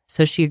home.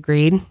 So she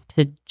agreed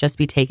to just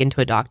be taken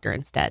to a doctor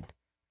instead.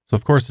 So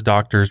of course the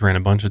doctors ran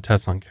a bunch of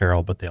tests on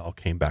Carol, but they all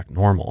came back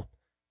normal.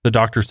 The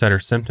doctor said her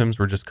symptoms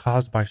were just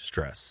caused by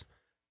stress.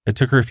 It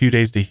took her a few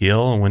days to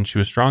heal, and when she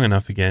was strong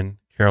enough again,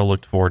 Carol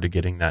looked forward to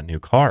getting that new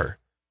car.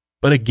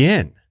 But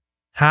again,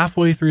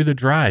 halfway through the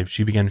drive,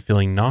 she began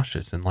feeling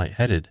nauseous and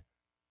lightheaded.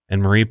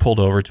 And Marie pulled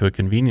over to a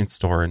convenience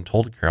store and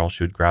told Carol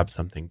she would grab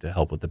something to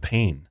help with the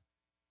pain.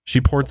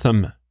 She poured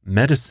some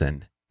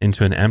medicine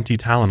into an empty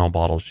Tylenol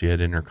bottle she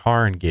had in her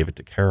car and gave it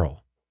to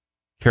Carol.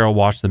 Carol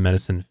watched the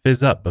medicine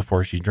fizz up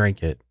before she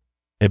drank it.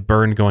 It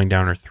burned going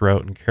down her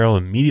throat, and Carol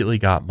immediately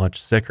got much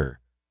sicker,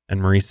 and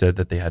Marie said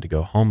that they had to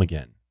go home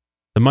again.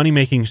 The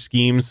money-making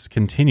schemes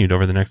continued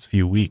over the next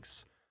few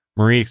weeks.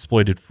 Marie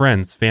exploited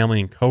friends, family,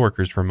 and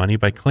coworkers for money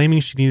by claiming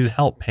she needed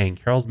help paying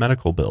Carol's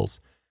medical bills.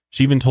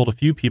 She even told a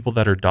few people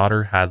that her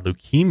daughter had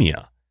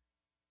leukemia.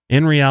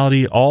 In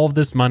reality, all of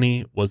this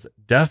money was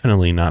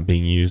definitely not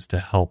being used to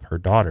help her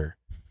daughter.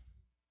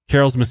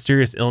 Carol's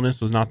mysterious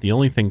illness was not the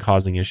only thing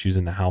causing issues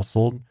in the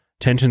household.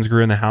 Tensions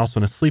grew in the house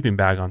when a sleeping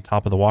bag on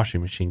top of the washing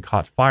machine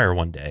caught fire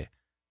one day.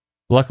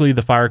 Luckily,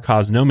 the fire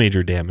caused no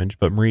major damage,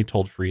 but Marie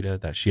told Frida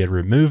that she had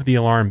removed the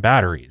alarm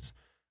batteries.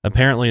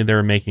 Apparently, they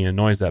were making a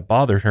noise that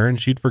bothered her,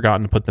 and she'd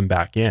forgotten to put them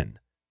back in.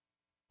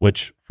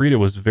 Which Frida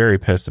was very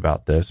pissed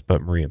about this,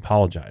 but Marie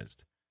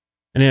apologized.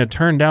 And it had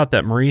turned out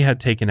that Marie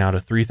had taken out a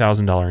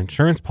 $3,000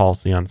 insurance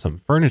policy on some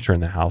furniture in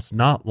the house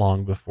not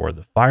long before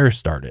the fire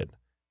started.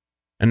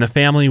 And the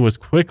family was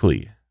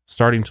quickly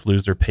starting to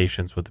lose their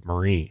patience with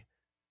Marie.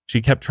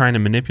 She kept trying to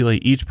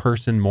manipulate each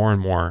person more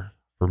and more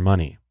for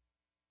money.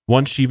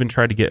 Once she even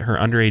tried to get her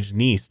underage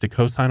niece to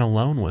co-sign a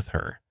loan with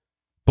her.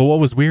 But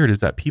what was weird is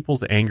that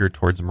people's anger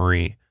towards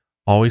Marie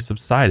always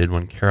subsided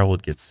when Carol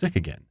would get sick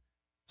again.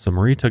 So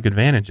Marie took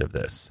advantage of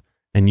this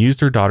and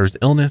used her daughter's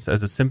illness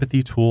as a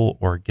sympathy tool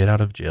or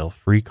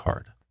get-out-of-jail-free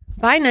card.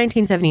 By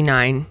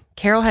 1979,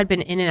 Carol had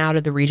been in and out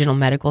of the regional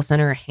medical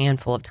center a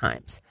handful of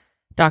times.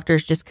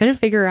 Doctors just couldn't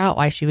figure out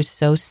why she was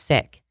so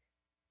sick.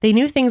 They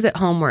knew things at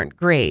home weren't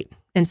great,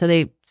 and so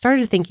they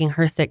started thinking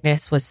her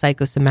sickness was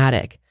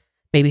psychosomatic.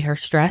 Maybe her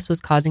stress was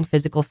causing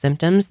physical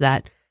symptoms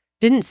that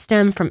didn't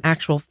stem from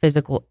actual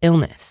physical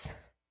illness.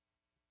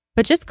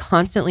 But just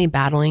constantly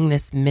battling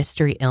this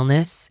mystery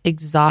illness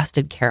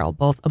exhausted Carol,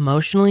 both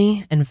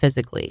emotionally and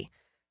physically.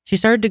 She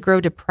started to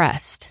grow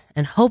depressed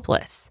and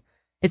hopeless.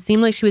 It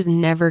seemed like she was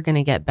never going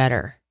to get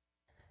better.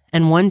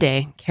 And one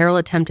day, Carol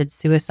attempted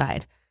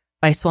suicide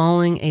by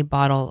swallowing a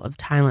bottle of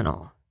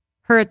Tylenol.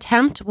 Her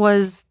attempt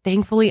was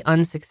thankfully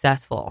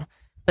unsuccessful,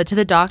 but to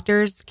the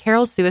doctors,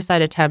 Carol's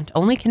suicide attempt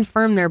only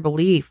confirmed their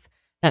belief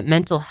that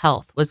mental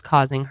health was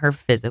causing her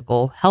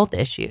physical health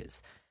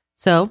issues.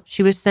 So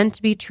she was sent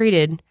to be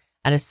treated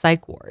at a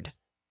psych ward.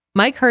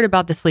 Mike heard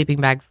about the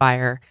sleeping bag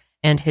fire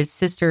and his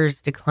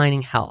sister's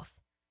declining health.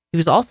 He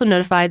was also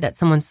notified that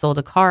someone sold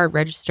a car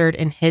registered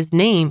in his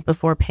name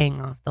before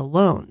paying off the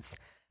loans.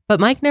 But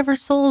Mike never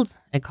sold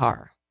a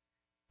car,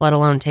 let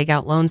alone take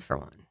out loans for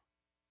one.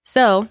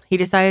 So he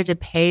decided to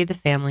pay the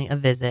family a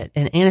visit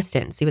in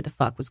Anniston and see what the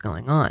fuck was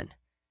going on.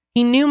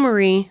 He knew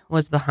Marie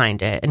was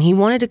behind it, and he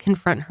wanted to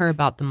confront her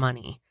about the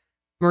money.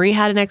 Marie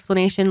had an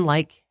explanation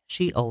like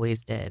she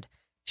always did.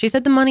 She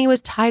said the money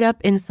was tied up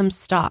in some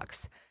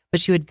stocks, but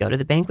she would go to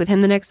the bank with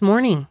him the next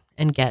morning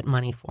and get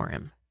money for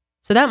him.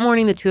 So that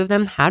morning, the two of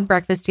them had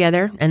breakfast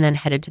together and then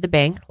headed to the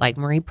bank like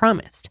Marie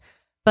promised.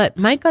 But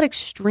Mike got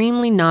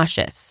extremely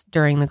nauseous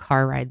during the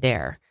car ride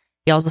there.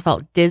 He also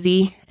felt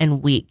dizzy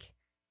and weak.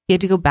 He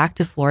had to go back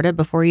to Florida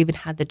before he even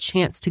had the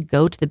chance to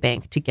go to the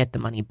bank to get the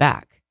money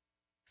back.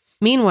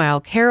 Meanwhile,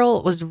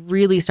 Carol was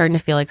really starting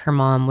to feel like her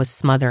mom was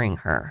smothering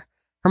her.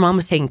 Her mom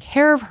was taking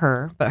care of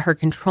her, but her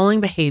controlling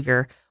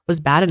behavior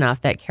was bad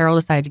enough that Carol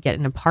decided to get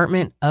an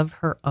apartment of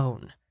her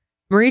own.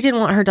 Marie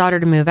didn't want her daughter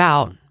to move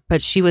out,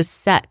 but she was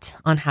set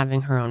on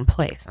having her own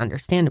place,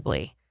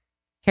 understandably.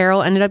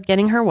 Carol ended up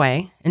getting her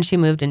way, and she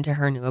moved into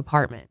her new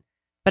apartment.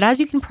 But as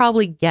you can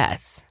probably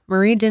guess,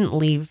 Marie didn't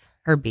leave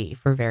her be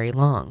for very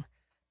long.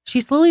 She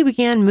slowly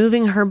began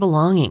moving her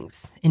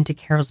belongings into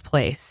Carol's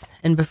place,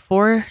 and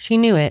before she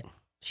knew it,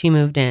 she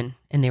moved in,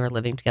 and they were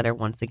living together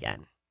once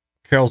again.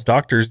 Carol's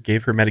doctors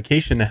gave her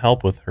medication to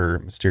help with her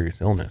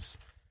mysterious illness,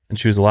 and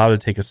she was allowed to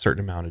take a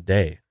certain amount a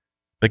day.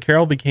 But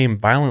Carol became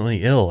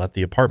violently ill at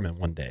the apartment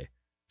one day.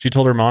 She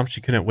told her mom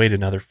she couldn't wait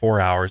another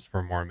 4 hours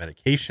for more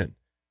medication.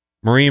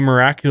 Marie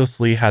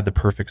miraculously had the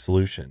perfect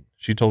solution.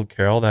 She told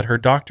Carol that her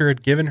doctor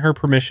had given her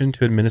permission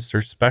to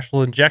administer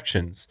special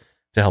injections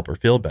to help her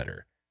feel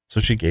better, so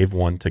she gave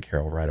one to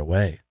Carol right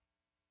away.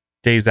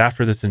 Days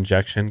after this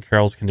injection,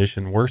 Carol's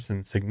condition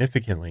worsened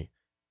significantly.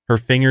 Her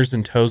fingers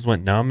and toes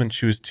went numb, and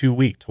she was too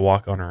weak to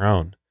walk on her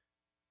own.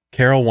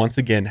 Carol once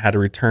again had to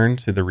return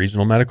to the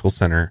regional medical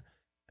center,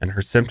 and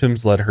her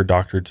symptoms led her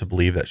doctor to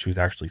believe that she was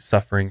actually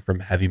suffering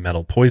from heavy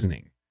metal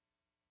poisoning.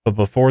 But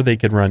before they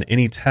could run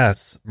any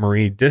tests,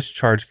 Marie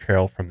discharged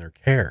Carol from their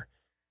care.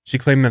 She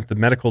claimed that the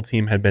medical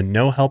team had been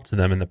no help to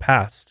them in the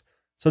past,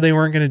 so they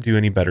weren't going to do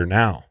any better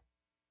now,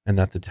 and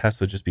that the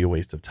test would just be a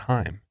waste of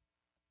time.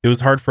 It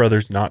was hard for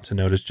others not to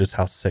notice just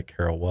how sick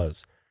Carol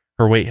was.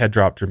 Her weight had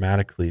dropped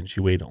dramatically, and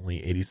she weighed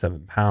only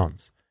 87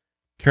 pounds.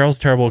 Carol's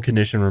terrible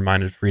condition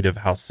reminded Frida of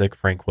how sick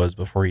Frank was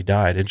before he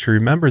died, and she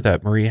remembered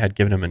that Marie had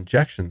given him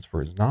injections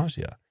for his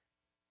nausea.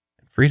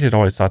 Frida had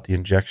always thought the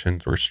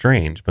injections were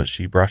strange, but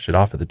she brushed it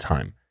off at the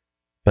time.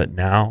 But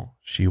now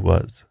she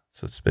was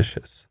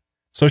suspicious.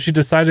 So she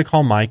decided to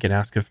call Mike and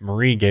ask if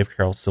Marie gave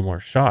Carol similar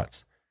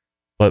shots.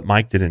 But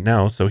Mike didn't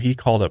know, so he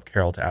called up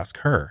Carol to ask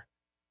her.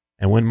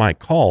 And when Mike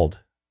called,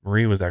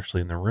 Marie was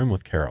actually in the room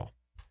with Carol.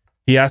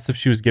 He asked if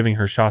she was giving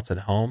her shots at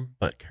home,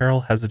 but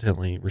Carol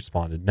hesitantly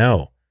responded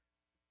no.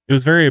 It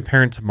was very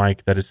apparent to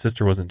Mike that his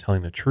sister wasn't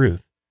telling the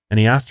truth, and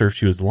he asked her if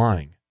she was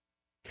lying.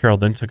 Carol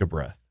then took a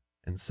breath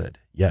and said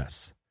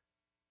yes.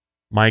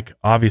 Mike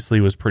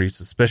obviously was pretty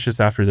suspicious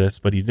after this,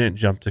 but he didn't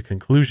jump to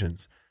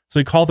conclusions. So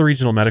he called the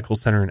regional medical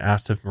center and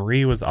asked if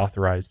Marie was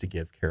authorized to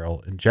give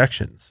Carol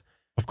injections.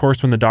 Of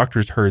course, when the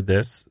doctors heard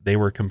this, they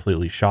were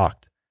completely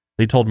shocked.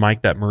 They told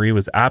Mike that Marie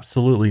was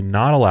absolutely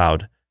not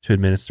allowed to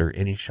administer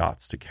any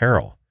shots to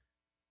Carol.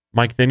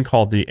 Mike then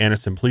called the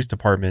Anniston Police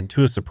Department.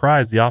 To his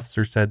surprise, the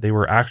officer said they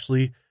were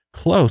actually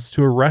close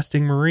to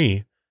arresting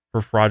Marie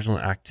for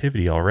fraudulent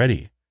activity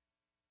already.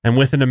 And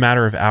within a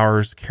matter of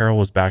hours, Carol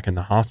was back in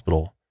the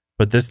hospital,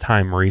 but this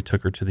time Marie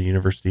took her to the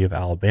University of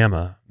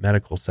Alabama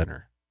Medical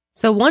Center.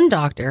 So one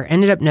doctor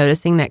ended up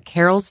noticing that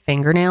Carol's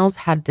fingernails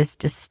had this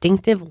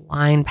distinctive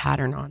line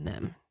pattern on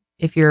them.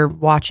 If you're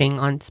watching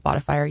on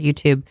Spotify or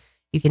YouTube,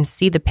 you can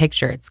see the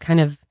picture.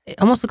 It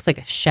almost looks like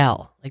a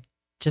shell, like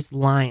just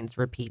lines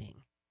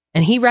repeating.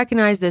 And he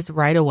recognized this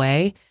right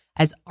away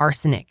as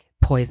arsenic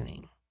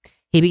poisoning.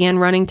 He began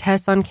running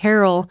tests on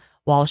Carol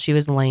while she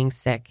was laying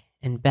sick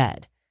in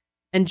bed.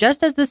 And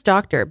just as this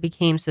doctor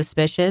became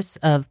suspicious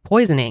of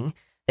poisoning,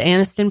 the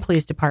Anniston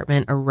Police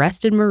Department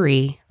arrested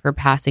Marie for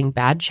passing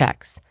bad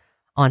checks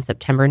on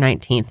September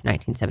 19th,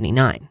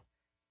 1979.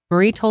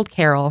 Marie told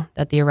Carol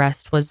that the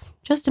arrest was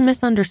just a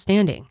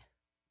misunderstanding.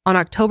 On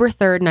October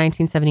 3rd,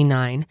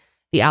 1979,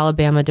 the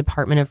Alabama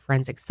Department of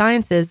Forensic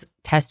Sciences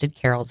tested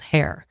Carol's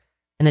hair.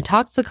 And the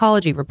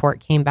toxicology report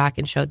came back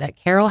and showed that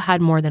Carol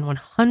had more than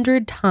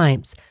 100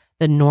 times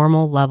the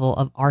normal level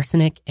of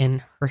arsenic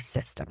in her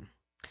system.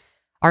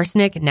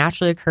 Arsenic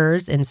naturally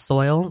occurs in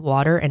soil,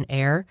 water, and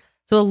air,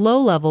 so a low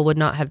level would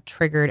not have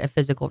triggered a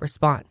physical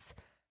response.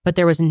 But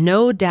there was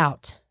no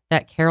doubt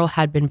that Carol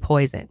had been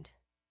poisoned.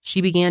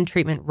 She began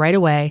treatment right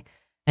away,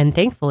 and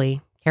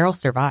thankfully, Carol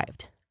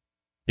survived.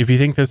 If you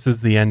think this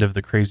is the end of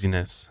the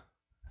craziness,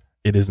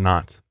 it is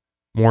not.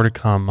 More to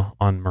come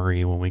on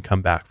Marie when we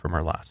come back from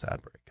our last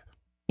ad break.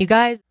 You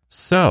guys.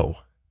 So,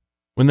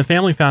 when the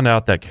family found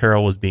out that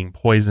Carol was being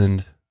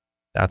poisoned,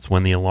 that's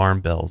when the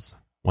alarm bells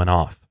went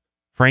off.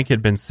 Frank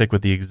had been sick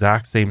with the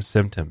exact same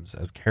symptoms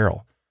as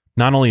Carol.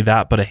 Not only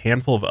that, but a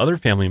handful of other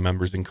family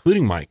members,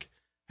 including Mike,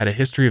 had a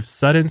history of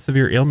sudden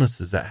severe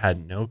illnesses that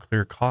had no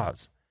clear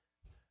cause.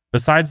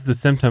 Besides the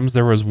symptoms,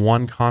 there was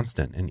one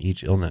constant in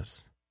each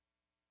illness: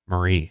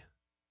 Marie.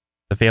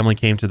 The family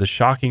came to the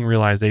shocking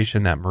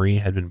realization that Marie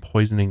had been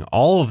poisoning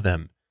all of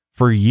them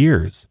for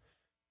years.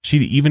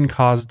 She'd even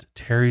caused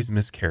Terry's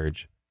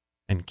miscarriage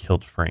and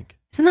killed Frank.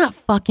 Isn't that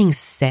fucking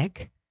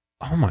sick?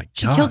 Oh my God.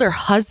 She killed her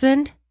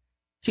husband.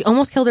 She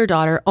almost killed her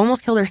daughter,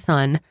 almost killed her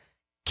son,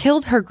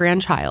 killed her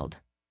grandchild.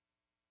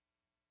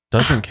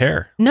 Doesn't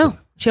care. No,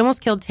 she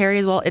almost killed Terry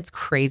as well. It's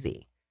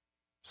crazy.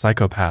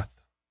 Psychopath.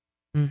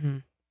 Mm-hmm.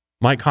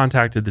 Mike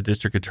contacted the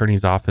district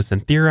attorney's office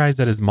and theorized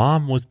that his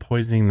mom was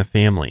poisoning the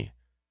family.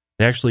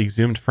 They actually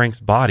exhumed Frank's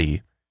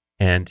body,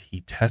 and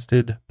he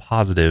tested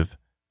positive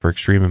for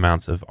extreme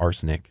amounts of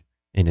arsenic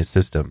in his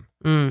system.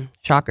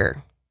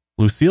 Shocker.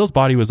 Lucille's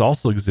body was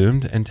also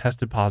exhumed and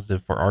tested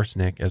positive for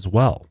arsenic as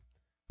well.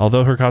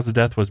 Although her cause of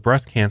death was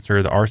breast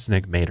cancer, the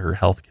arsenic made her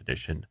health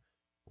condition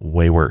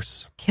way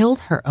worse.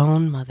 Killed her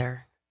own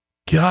mother.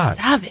 God.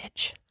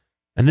 Savage.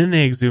 And then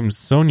they exhumed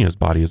Sonia's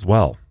body as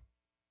well.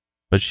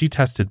 But she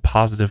tested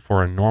positive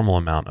for a normal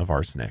amount of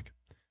arsenic.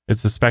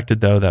 It's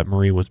suspected, though, that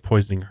Marie was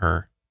poisoning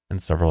her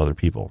and several other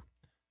people.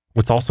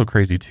 What's also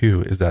crazy,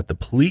 too, is that the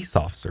police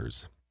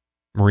officers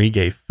Marie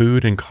gave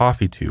food and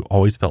coffee to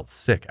always felt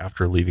sick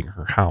after leaving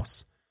her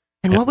house.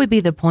 And what would be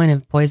the point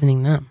of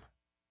poisoning them?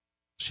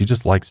 She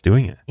just likes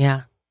doing it.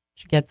 Yeah.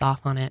 She gets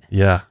off on it.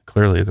 Yeah,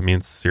 clearly. I mean,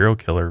 it's serial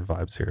killer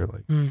vibes here.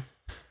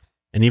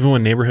 And even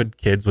when neighborhood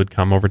kids would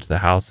come over to the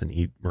house and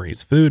eat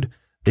Marie's food,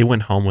 they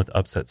went home with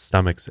upset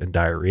stomachs and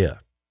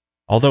diarrhea.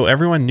 Although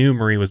everyone knew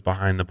Marie was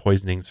behind the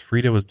poisonings,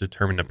 Frida was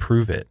determined to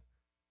prove it.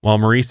 While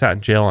Marie sat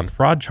in jail on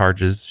fraud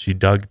charges, she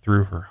dug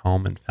through her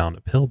home and found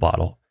a pill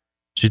bottle.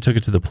 She took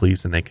it to the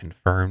police and they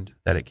confirmed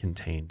that it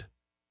contained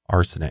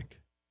arsenic.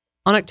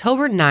 On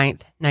October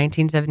 9th,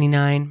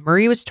 1979,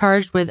 Marie was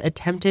charged with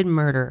attempted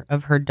murder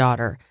of her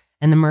daughter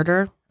and the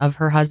murder of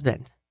her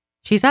husband.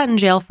 She sat in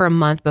jail for a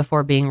month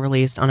before being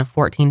released on a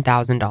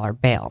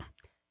 $14,000 bail.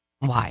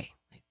 Why?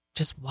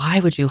 Just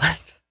why would you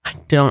let... I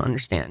don't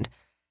understand.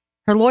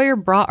 Her lawyer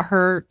brought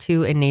her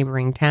to a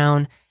neighboring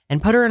town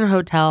and put her in a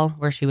hotel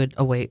where she would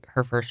await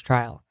her first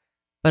trial.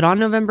 But on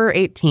November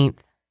 18th,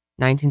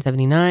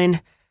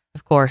 1979,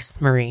 of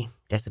course, Marie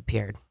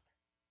disappeared.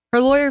 Her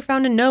lawyer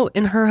found a note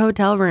in her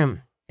hotel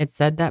room. It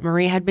said that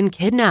Marie had been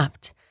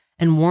kidnapped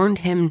and warned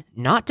him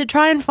not to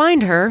try and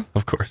find her.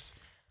 Of course.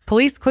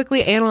 Police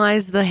quickly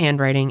analyzed the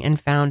handwriting and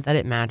found that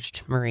it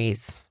matched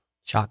Marie's.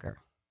 Shocker.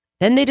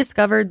 Then they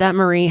discovered that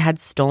Marie had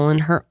stolen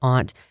her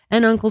aunt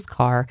and uncle's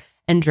car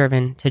and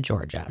driven to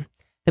Georgia.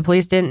 The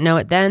police didn't know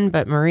it then,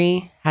 but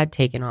Marie had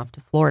taken off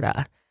to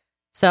Florida.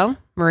 So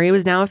Marie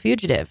was now a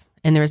fugitive,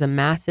 and there was a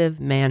massive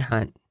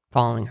manhunt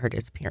following her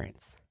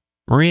disappearance.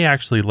 Marie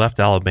actually left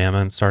Alabama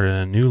and started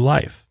a new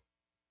life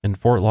in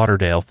Fort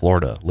Lauderdale,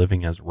 Florida,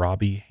 living as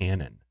Robbie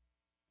Hannon.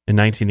 In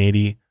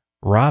 1980,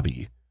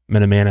 Robbie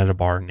met a man at a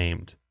bar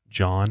named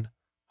John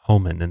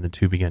Homan, and the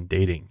two began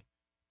dating.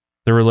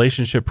 The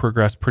relationship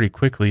progressed pretty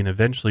quickly, and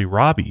eventually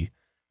Robbie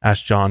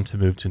asked John to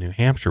move to New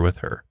Hampshire with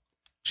her.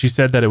 She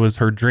said that it was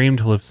her dream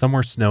to live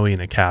somewhere snowy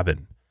in a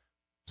cabin.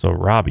 So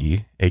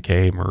Robbie,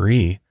 aka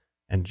Marie,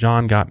 and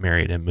John got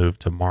married and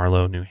moved to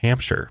Marlow, New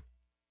Hampshire.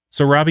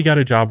 So Robbie got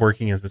a job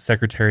working as a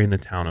secretary in the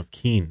town of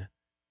Keene.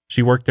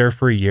 She worked there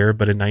for a year,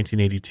 but in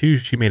 1982,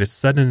 she made a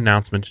sudden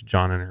announcement to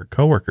John and her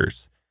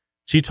coworkers.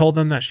 She told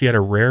them that she had a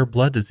rare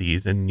blood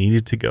disease and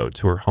needed to go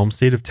to her home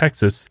state of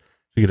Texas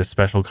to get a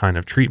special kind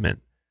of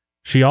treatment.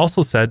 She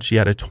also said she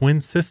had a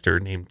twin sister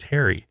named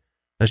Terry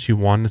that she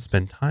wanted to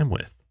spend time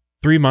with.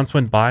 3 months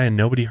went by and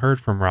nobody heard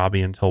from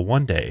Robbie until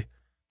one day,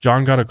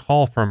 John got a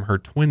call from her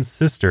twin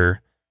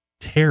sister,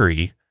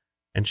 Terry,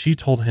 and she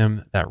told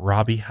him that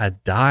Robbie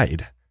had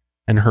died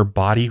and her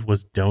body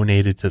was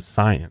donated to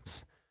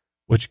science.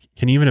 Which,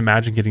 can you even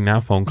imagine getting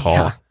that phone call?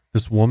 Yeah.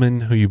 This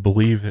woman who you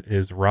believe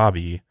is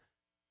Robbie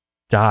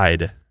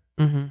died,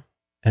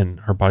 and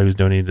her body was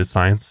donated to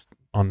science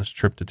on this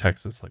trip to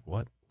Texas. Like,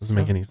 what? Doesn't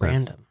make any sense.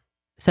 Random.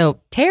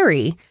 So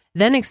Terry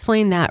then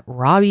explained that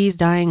Robbie's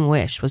dying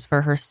wish was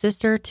for her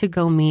sister to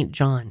go meet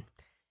John.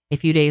 A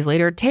few days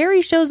later,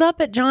 Terry shows up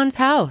at John's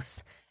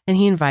house and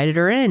he invited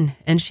her in,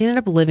 and she ended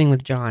up living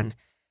with John.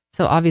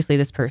 So obviously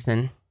this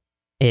person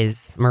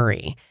is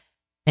Marie,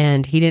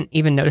 and he didn't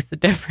even notice the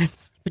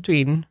difference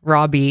between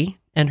Robbie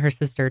and her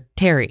sister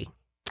Terry.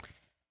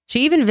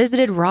 She even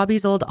visited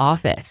Robbie's old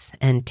office,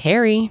 and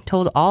Terry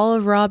told all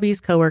of Robbie's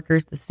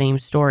coworkers the same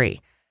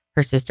story.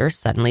 Her sister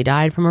suddenly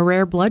died from a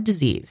rare blood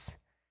disease.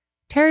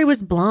 Terry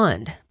was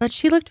blonde, but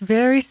she looked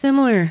very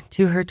similar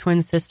to her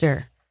twin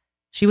sister.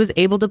 She was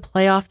able to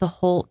play off the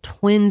whole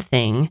twin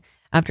thing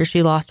after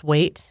she lost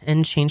weight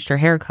and changed her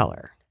hair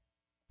color.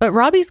 But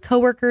Robbie's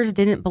coworkers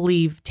didn't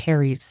believe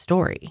Terry's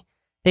story.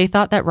 They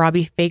thought that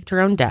Robbie faked her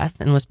own death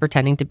and was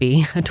pretending to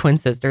be a twin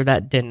sister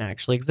that didn't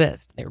actually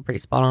exist. They were pretty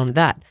spot on with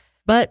that.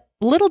 But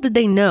little did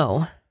they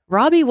know,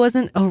 Robbie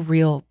wasn't a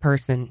real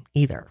person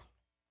either.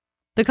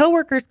 The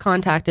coworkers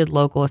contacted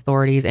local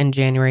authorities in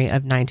January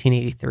of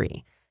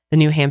 1983. The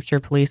New Hampshire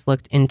police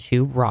looked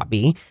into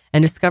Robbie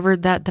and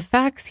discovered that the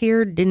facts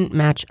here didn't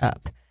match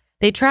up.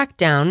 They tracked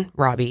down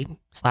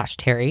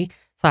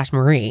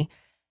Robbie/Terry/Marie,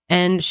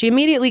 and she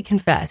immediately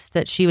confessed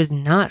that she was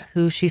not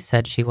who she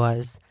said she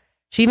was.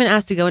 She even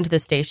asked to go into the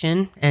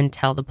station and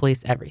tell the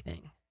police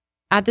everything.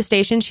 At the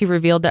station, she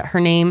revealed that her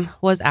name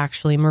was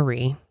actually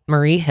Marie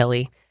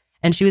Hilly,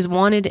 and she was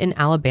wanted in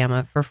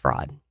Alabama for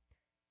fraud.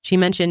 She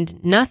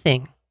mentioned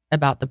nothing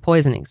about the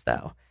poisonings,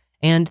 though,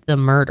 and the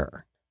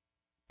murder.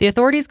 The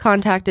authorities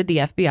contacted the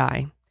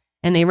FBI,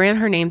 and they ran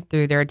her name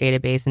through their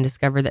database and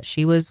discovered that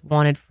she was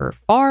wanted for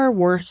far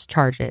worse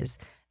charges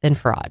than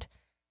fraud.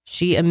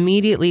 She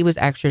immediately was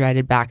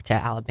extradited back to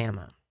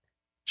Alabama.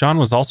 John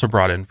was also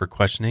brought in for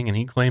questioning, and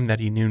he claimed that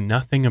he knew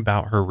nothing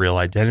about her real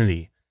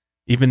identity.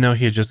 Even though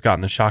he had just gotten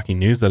the shocking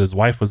news that his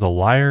wife was a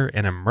liar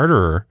and a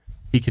murderer,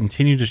 he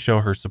continued to show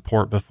her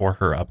support before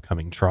her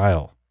upcoming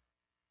trial.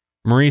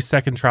 Marie's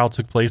second trial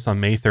took place on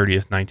May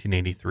 30th,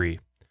 1983.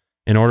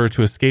 In order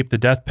to escape the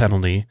death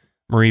penalty,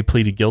 Marie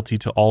pleaded guilty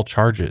to all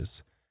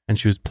charges, and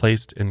she was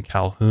placed in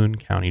Calhoun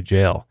County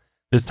Jail,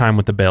 this time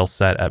with the bail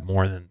set at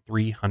more than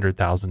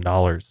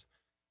 $300,000.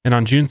 And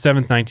on June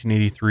 7th,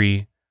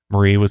 1983,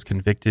 Marie was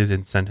convicted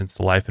and sentenced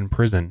to life in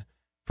prison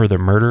for the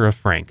murder of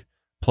Frank,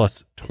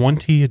 plus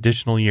 20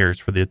 additional years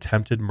for the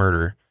attempted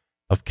murder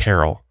of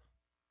Carol.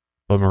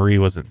 But Marie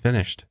wasn't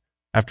finished.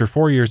 After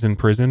 4 years in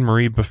prison,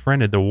 Marie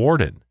befriended the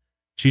warden.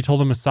 She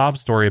told him a sob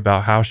story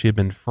about how she had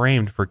been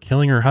framed for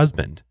killing her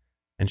husband,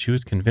 and she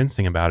was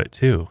convincing about it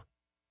too.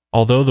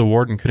 Although the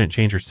warden couldn't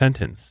change her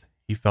sentence,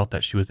 he felt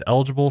that she was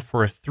eligible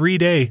for a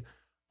 3-day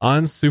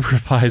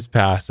unsupervised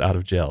pass out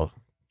of jail.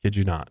 Kid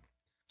you not.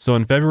 So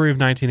in February of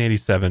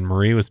 1987,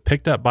 Marie was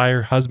picked up by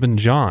her husband,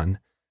 John,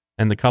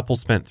 and the couple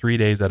spent 3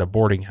 days at a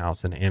boarding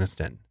house in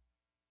Anniston.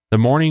 The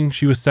morning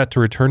she was set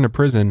to return to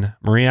prison,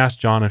 Marie asked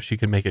John if she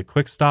could make a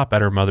quick stop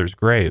at her mother's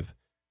grave.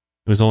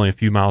 It was only a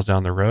few miles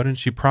down the road, and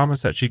she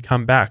promised that she'd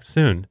come back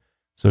soon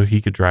so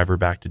he could drive her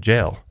back to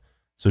jail.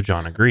 So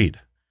John agreed.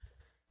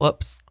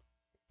 Whoops.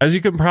 As you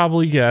can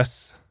probably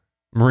guess,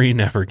 Marie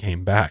never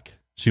came back.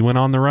 She went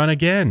on the run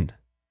again,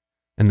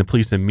 and the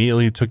police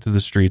immediately took to the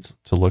streets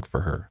to look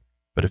for her.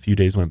 But a few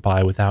days went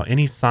by without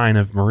any sign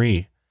of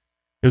Marie.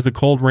 It was a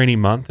cold, rainy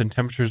month, and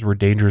temperatures were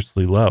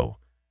dangerously low.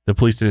 The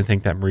police didn't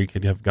think that Marie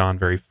could have gone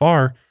very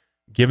far,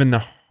 given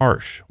the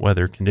harsh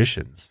weather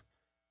conditions.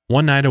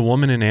 One night, a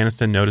woman in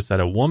Anniston noticed that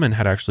a woman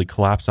had actually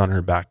collapsed on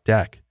her back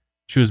deck.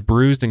 She was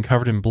bruised and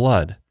covered in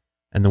blood,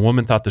 and the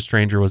woman thought the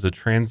stranger was a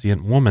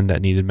transient woman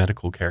that needed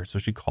medical care, so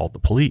she called the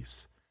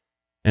police.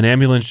 An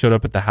ambulance showed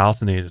up at the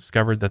house, and they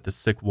discovered that the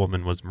sick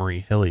woman was Marie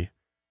Hilly.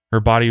 Her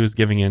body was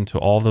giving in to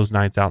all those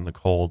nights out in the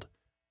cold.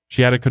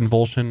 She had a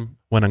convulsion,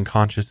 went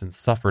unconscious, and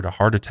suffered a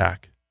heart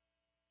attack.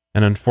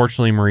 And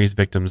unfortunately, Marie's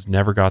victims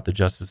never got the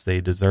justice they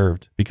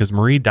deserved because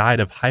Marie died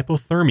of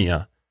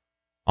hypothermia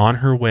on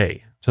her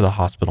way to the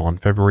hospital on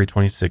February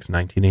 26,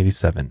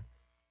 1987,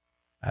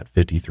 at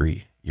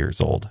 53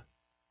 years old.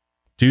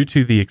 Due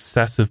to the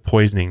excessive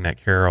poisoning that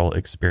Carol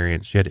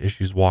experienced, she had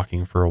issues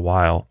walking for a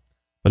while,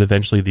 but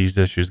eventually these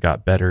issues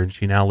got better, and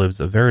she now lives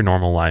a very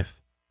normal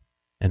life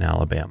in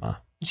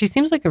Alabama. She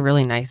seems like a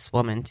really nice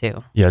woman,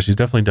 too. Yeah, she's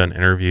definitely done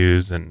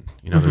interviews, and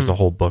there's a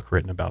whole book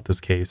written about this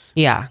case.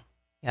 Yeah.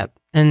 Yep.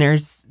 And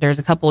there's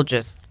a couple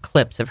just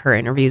clips of her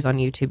interviews on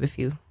YouTube if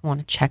you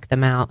want to check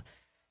them out.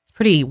 It's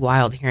pretty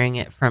wild hearing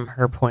it from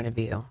her point of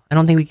view. I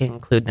don't think we can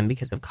include them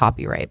because of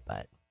copyright,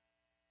 but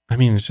I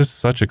mean, it's just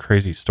such a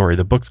crazy story.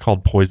 The book's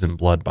called Poison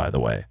Blood, by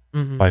the way,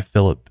 by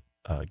Philip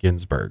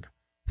Ginsberg.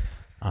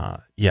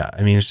 Yeah,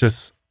 I mean, it's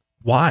just,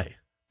 why?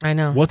 I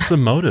know. What's the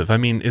motive? I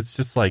mean, it's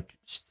just like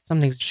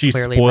something's she's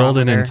clearly spoiled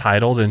wrong and with her.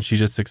 entitled, and she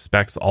just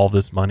expects all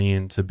this money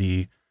and to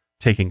be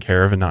taken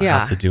care of and not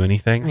have to do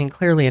anything. I mean,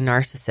 clearly a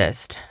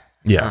narcissist.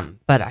 Yeah.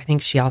 But I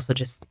think she also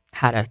just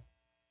had a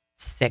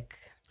sick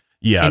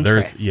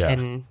interest interest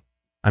in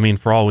I mean,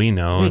 for all we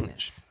know, doing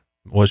this.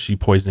 was she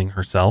poisoning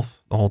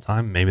herself the whole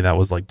time? Maybe that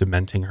was like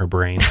dementing her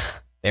brain.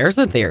 There's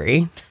a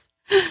theory.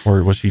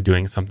 Or was she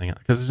doing something?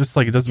 Because it's just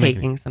like, it doesn't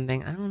Taking make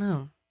something. I don't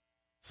know.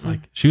 It's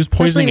like she was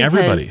poisoning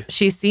Especially because everybody.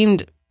 She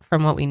seemed,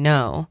 from what we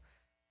know,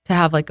 to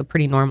have like a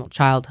pretty normal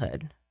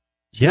childhood.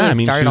 She Yeah, really I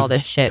mean, started she all was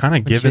this shit kind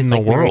of when she given was, the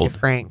like, married to world.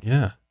 Frank.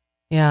 Yeah.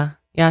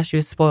 Yeah. She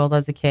was spoiled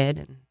as a kid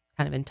and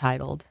kind of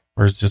entitled.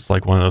 Or it's just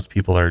like one of those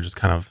people that are just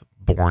kind of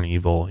born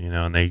evil,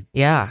 and they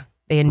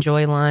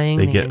enjoy lying.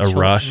 they get a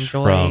rush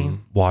enjoy,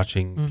 from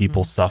watching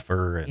people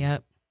suffer and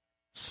But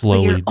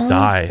slowly your own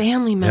die.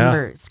 family Yeah,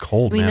 members. it's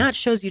cold, I mean, man. that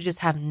shows you just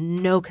have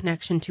no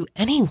connection to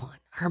anyone.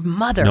 Her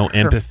mother, No her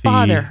empathy.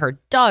 father, her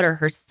daughter,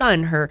 her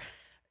son,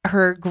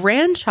 her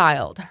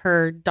grandchild,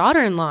 her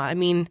daughter-in-law. I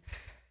mean,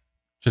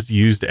 Just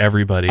used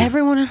everybody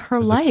everyone in her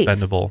as life.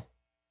 expendable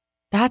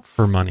That's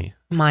for money.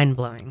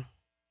 mind-blowing.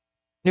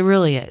 It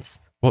really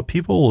is. What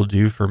people will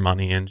do for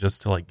money and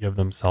just to like give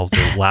themselves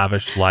a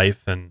lavish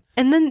life, and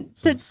And then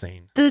it's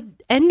insane. the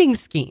ending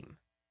scheme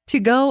to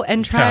go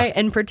and try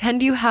and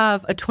pretend you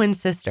have a twin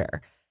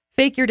sister,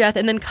 fake your death,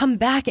 and then come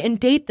back and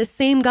date the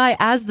same guy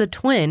as the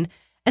twin.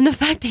 And the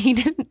fact that he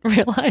didn't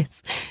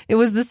realize it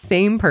was the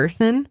same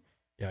person.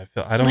 Yeah,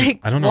 I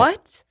don't know.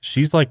 What?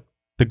 She's like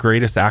the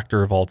greatest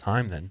actor of all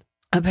time then.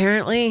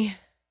 Apparently.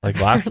 Like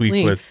last week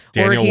Apparently. with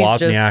Or Daniel he's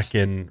Wozniak just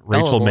and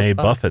Rachel gullible Mae as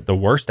fuck. Buffett, the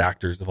worst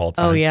actors of all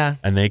time. Oh, yeah.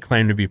 And they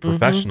claim to be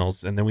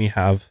professionals. And then we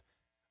have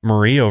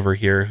Marie over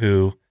here,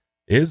 who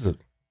is a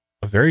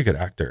very good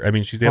actor. I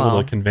mean, she's able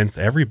to convince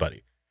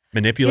everybody,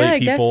 manipulate I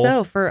people. guess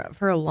so.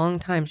 For a long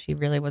time, she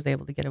really was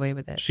able to get away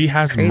with it. She It's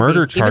has crazy.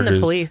 murder charges. Even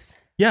the police.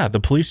 Yeah, the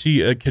police.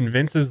 She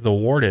convinces the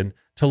warden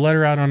to let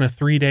her out on a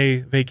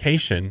 3-day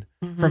vacation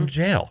from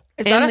jail.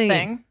 Is that And a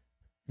thing?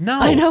 No,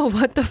 I know.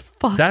 What the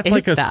fuck That's is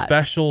like a that?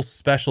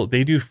 special.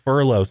 They do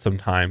furlough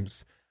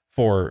sometimes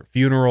for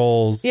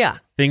funerals. Yeah.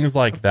 Things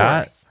like Of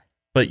that. course.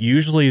 But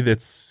usually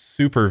that's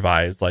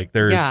supervised. Like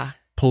there's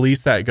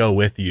police that go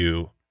with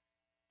you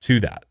to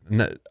that.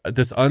 And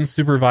this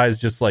unsupervised,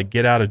 just like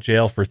get out of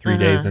jail for 3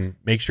 days and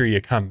make sure you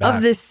come back.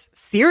 Of this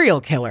serial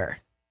killer.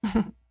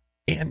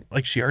 And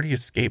like she already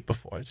escaped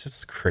before. It's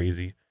just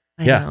crazy.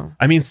 I know.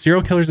 I mean,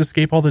 serial killers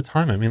escape all the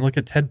time. I mean, look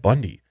at Ted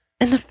Bundy.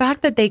 And the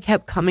fact that they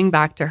kept coming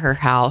back to her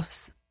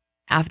house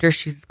after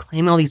she's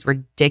claiming all these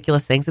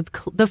ridiculous things.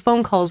 The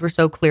phone calls were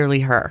so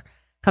clearly her,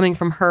 coming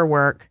from her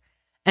work.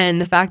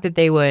 And the fact that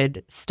they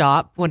would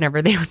stop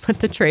whenever they would put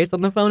the trace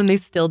on the phone and they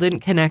still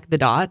didn't connect the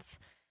dots.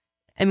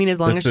 I mean,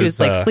 as long as she was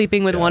like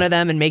sleeping with one of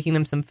them and making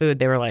them some food,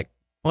 they were like,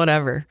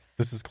 whatever.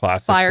 This is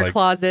classic. Fire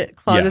closets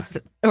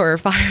or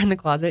fire in the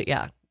closet.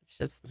 Yeah.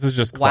 This is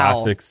just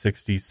classic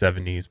 60s,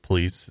 70s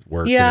police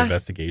work and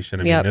investigation.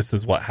 I mean, this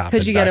is what happened.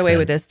 Could you get away then.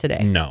 with this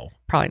today? No.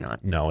 Probably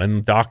not. No.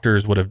 And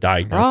doctors would have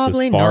diagnosed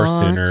Probably this far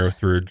not. sooner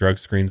through drug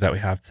screens that we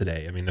have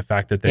today. I mean, the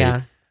fact that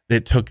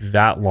it took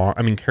that long.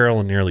 I mean,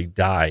 Carol nearly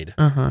died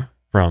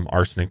from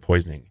arsenic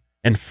poisoning.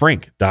 And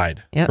Frank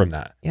died Yep. from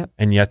that. Yep.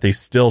 And yet they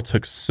still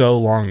took so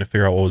long to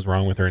figure out what was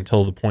wrong with her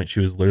until the point she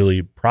was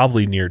literally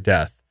probably near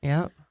death.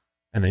 Yep.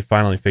 And they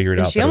finally figured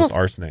And out she that it was almost-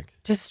 arsenic.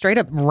 Just straight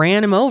up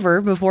ran him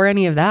over before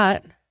any of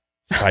that.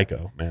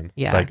 Psycho, man.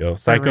 Yeah,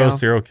 Psycho real.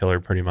 serial killer,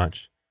 pretty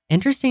much.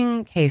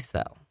 Interesting case,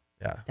 though.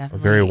 Yeah. Definitely A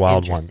very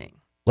wild one. interesting.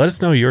 Let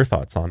us know your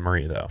thoughts on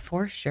Marie, though.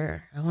 For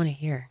sure. I want to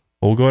hear.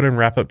 We'll go ahead and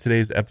wrap up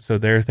today's episode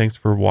there. Thanks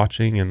for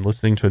watching and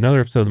listening to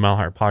another episode of the Mile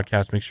Higher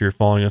Podcast. Make sure you're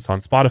following us on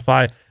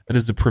Spotify. That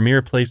is the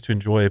premier place to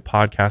enjoy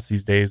podcasts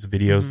these days.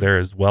 Videos there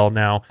as well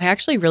now. I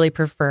actually really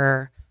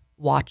prefer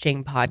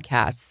watching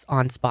podcasts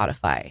on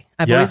Spotify.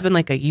 I've Yeah. always been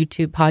like a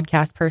YouTube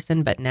podcast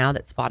person, but now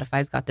that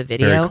Spotify's got the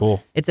video, Very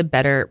cool. it's a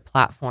better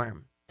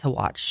platform to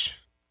watch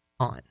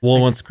on. Well, I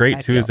what's just- great I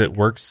too is feel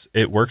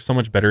it works so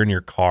much better in your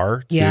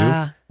car too.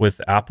 Yeah.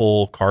 With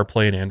Apple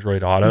CarPlay and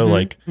Android Auto. Mhm,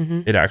 Like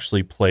mhm. it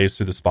actually plays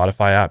through the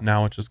Spotify app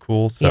now, which is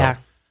cool. So Yeah,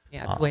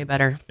 it's way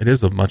better. it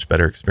is a much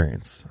better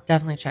experience.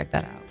 Definitely check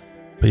that out.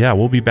 But yeah,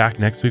 we'll be back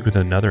next week with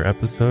another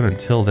episode.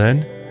 Until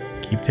then,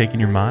 keep taking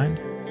your mind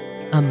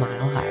A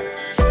mile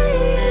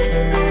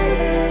higher.